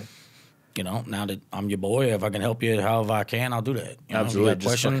 Absolutely. Now that I'm your boy, if I can help you however I can, I'll do that. Absolutely. If you got a Just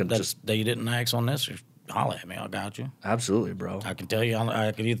question fucking that you didn't ask on this, just holler at me. I got you. Absolutely, bro. I can tell you.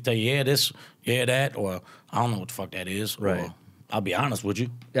 I can either tell you, yeah, this, yeah, that, or I don't know what the fuck that is. Right. Or I'll be honest with you.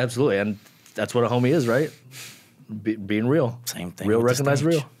 Absolutely. And that's what a homie is, right? Being real. Same thing. Real with the recognize stage.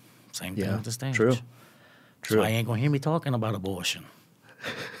 real. Same thing Yeah. with the stage. True. So I ain't gonna hear me talking about abortion.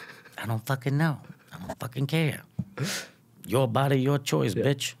 I don't fucking know. I don't fucking care. Your body, your choice,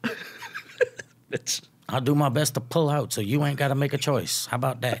 bitch. It's I'll do my best to pull out so you ain't got to make a choice. How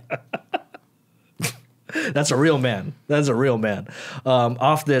about that? That's a real man. That's a real man.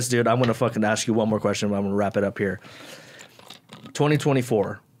 Off this, dude, I'm going to fucking ask you one more question. I'm going to wrap it up here.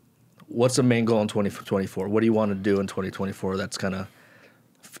 2024. What's the main goal in 2024? What do you want to do in 2024 that's going to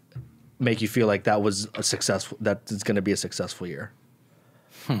make you feel like that was a successful, that it's going to be a successful year?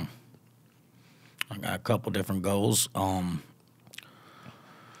 I got a couple different goals.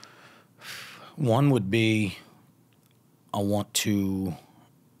 One would be I want to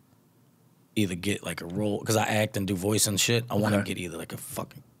either get like a role, because I act and do voice and shit. I want to get either like a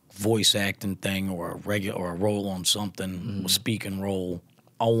fucking voice acting thing or a role on something, a speaking role.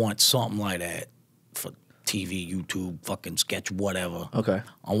 I want something like that for TV, YouTube, fucking sketch, whatever. Okay.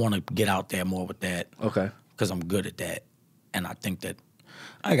 I want to get out there more with that. Okay. Because I'm good at that. And I think that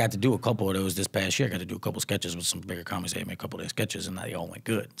I got to do a couple of those this past year. I got to do a couple of sketches with some bigger comics. They made a couple of their sketches, and they all went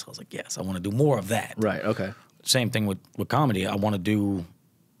good. So I was like, yes, I want to do more of that. Right, okay. Same thing with comedy. I want to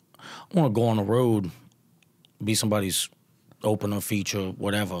go on the road, be somebody's opener, feature,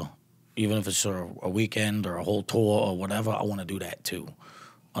 whatever. Even if it's a weekend or a whole tour or whatever, I want to do that too.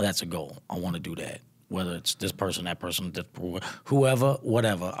 Oh, that's a goal. I want to do that. Whether it's this person, that person, whoever,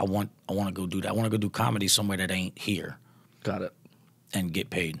 whatever. I want to go do that. I want to go do comedy somewhere that ain't here. Got it. And get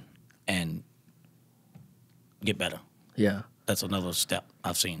paid and get better. Yeah. That's another step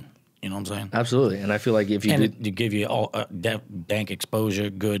I've seen. You know what I'm saying? Absolutely. And I feel like if you to give you all dank exposure,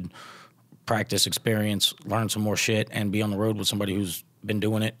 good practice experience, learn some more shit, and be on the road with somebody who's been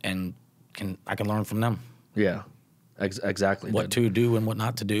doing it, and I can learn from them. Yeah. Exactly. What to do and what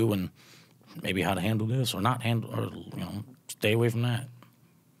not to do, and maybe how to handle this or not handle, or stay away from that.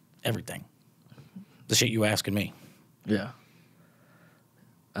 Everything. The shit you asking me. Yeah.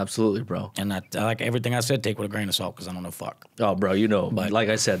 Absolutely, bro. And I like everything I said, take with a grain of salt, because I don't know fuck. Oh, bro, but like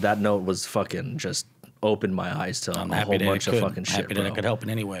I said, that note was fucking just opened my eyes to a whole bunch of fucking shit, happy bro. that I could help in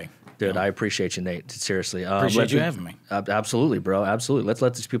any way. Dude, I appreciate you, Nate. Seriously. Appreciate you having me. Absolutely, bro. Absolutely. Let's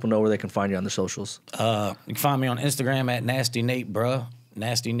let these people know where they can find you on the socials. You can find me on Instagram at Nasty Nate, bruh.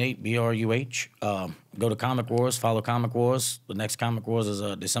 Nasty Nate, BRUH. Go to Comic Wars, follow Comic Wars. The next Comic Wars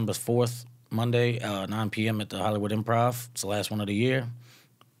is December 4th, Monday, 9 p.m. at the Hollywood Improv. It's the last one of the year.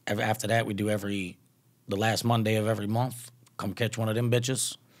 After that, we do the last Monday of every month. Come catch one of them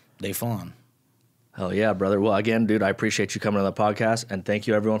bitches. They fun. Hell yeah, brother. Well, again, dude, I appreciate you coming on the podcast, and thank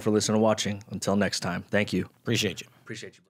you, everyone, for listening and watching. Until next time, thank you. Appreciate you. Appreciate you.